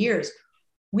symptoms for years.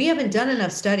 We haven't done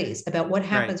enough studies about what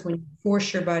happens when you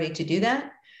force your body to do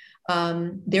that.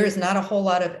 There is not a whole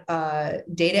lot of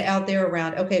data out there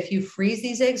around, okay, if you freeze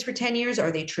these eggs for 10 years,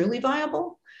 are they truly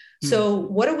viable? So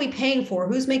what are we paying for?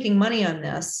 Who's making money on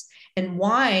this? And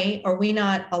why are we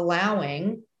not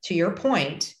allowing, to your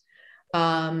point,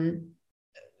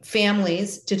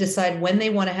 families to decide when they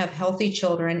want to have healthy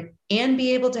children and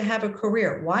be able to have a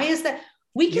career? Why is that?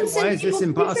 We can send people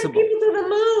to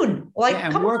the moon.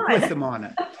 And work with them on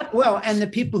it. Well, and the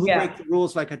people who break the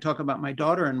rules, like I talk about my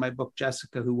daughter in my book,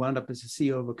 Jessica, who wound up as a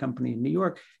CEO of a company in New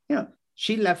York,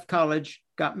 she left college,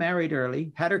 got married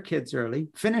early, had her kids early,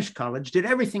 finished college, did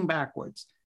everything backwards,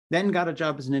 then got a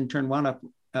job as an intern, wound up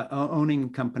owning a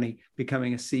company,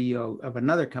 becoming a CEO of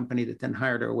another company that then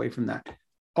hired her away from that.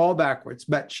 All backwards,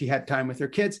 but she had time with her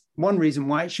kids. One reason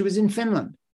why, she was in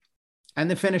Finland.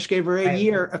 And the Finnish gave her a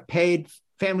year of paid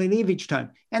family leave each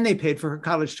time. And they paid for her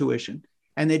college tuition.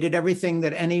 And they did everything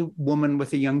that any woman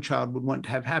with a young child would want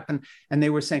to have happen. And they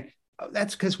were saying,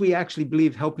 that's because we actually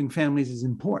believe helping families is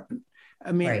important.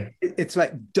 I mean, it's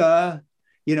like, duh.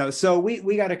 So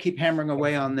we got to keep hammering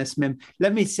away on this, Mim.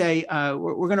 Let me say,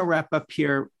 we're going to wrap up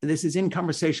here. This is In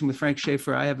Conversation with Frank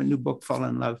Schaefer. I have a new book, Fall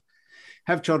in Love.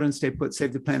 Have children, stay put,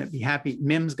 save the planet, be happy.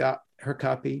 Mim's got her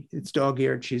copy. It's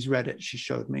dog-eared. She's read it. She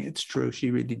showed me. It's true.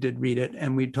 She really did read it.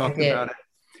 And we talked about it.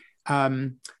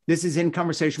 This is In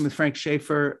Conversation with Frank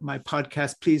Schaefer, my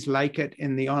podcast. Please like it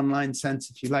in the online sense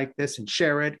if you like this, and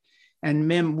share it. And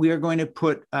Mim, we are going to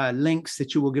put links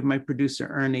that you will give my producer,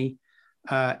 Ernie,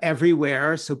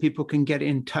 everywhere so people can get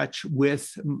in touch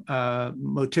with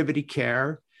Motivity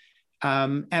Care.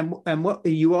 And what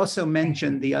you also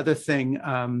mentioned, the other thing,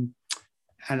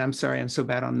 and I'm sorry, I'm so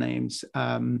bad on names.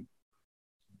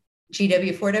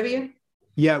 GW4W?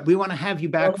 Yeah, we want to have you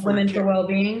back for Women for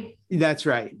Wellbeing. That's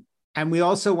right. And we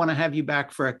also want to have you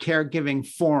back for a caregiving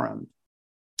forum.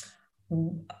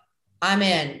 I'm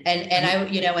in. And I,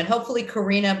 and hopefully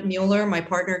Karina Mueller, my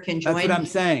partner, can join. That's what I'm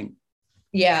saying.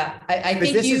 Yeah, I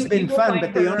think this has been fun,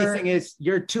 but the only thing is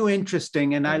you're too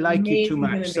interesting and I like you too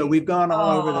much. So we've gone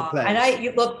all over the place.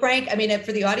 And look, Frank, I mean,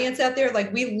 for the audience out there,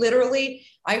 like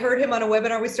I heard him on a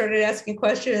webinar. We started asking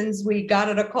questions. We got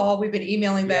on a call. We've been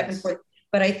emailing back and forth.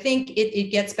 But I think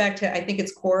it gets back to, I think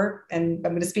it's core, and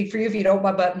I'm going to speak for you if you don't,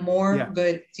 but more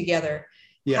good together.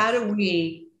 Yeah. How do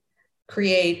we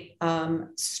create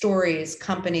stories,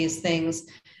 companies, things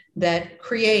that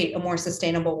create a more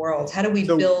sustainable world? How do we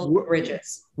build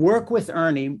bridges? Work with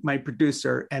Ernie, my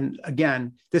producer. And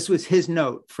again, this was his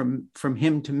note from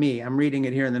him to me. I'm reading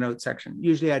it here in the note section.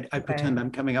 Usually I pretend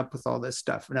I'm coming up with all this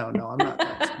stuff. No, I'm not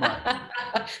that smart.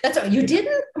 That's all you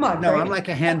didn't? Come on. No, I'm like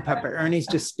a hand puppet. Ernie's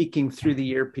just speaking through the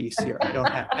earpiece here.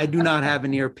 I do not have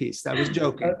an earpiece. I was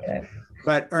joking. Okay.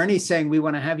 But Ernie's saying we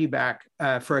want to have you back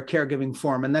for a caregiving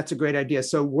forum. And that's a great idea.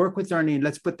 So work with Ernie and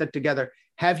let's put that together.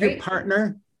 Have your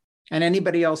partner and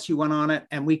anybody else you want on it,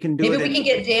 and we can do it. Maybe we can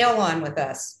get Dale on with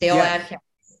us. Dale Adkins.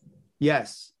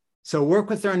 Yes. So work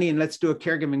with Ernie and let's do a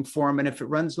caregiving forum. And if it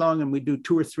runs long and we do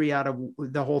 2 or 3 out of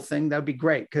the whole thing, that'd be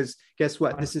great. Because guess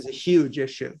what? This is a huge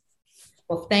issue.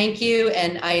 Well, thank you.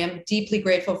 And I am deeply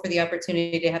grateful for the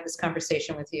opportunity to have this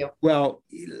conversation with you. Well,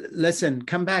 listen,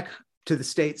 come back to the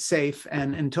States safe.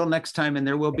 And until next time, and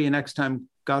there will be a next time,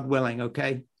 God willing,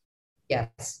 okay?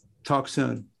 Yes. Talk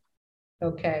soon.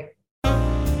 Okay.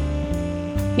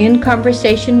 In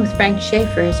Conversation with Frank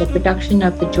Schaefer is a production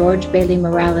of the George Bailey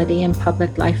Morality and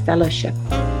Public Life Fellowship.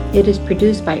 It is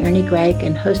produced by Ernie Gregg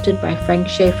and hosted by Frank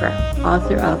Schaefer,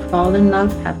 author of Fall in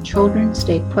Love, Have Children,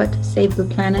 Stay Put, Save the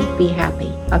Planet, Be Happy,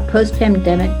 a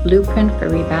post-pandemic blueprint for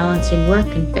rebalancing work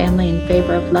and family in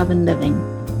favor of love and living.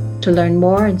 To learn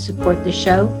more and support the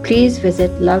show, please visit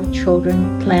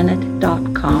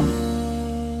lovechildrenplanet.com.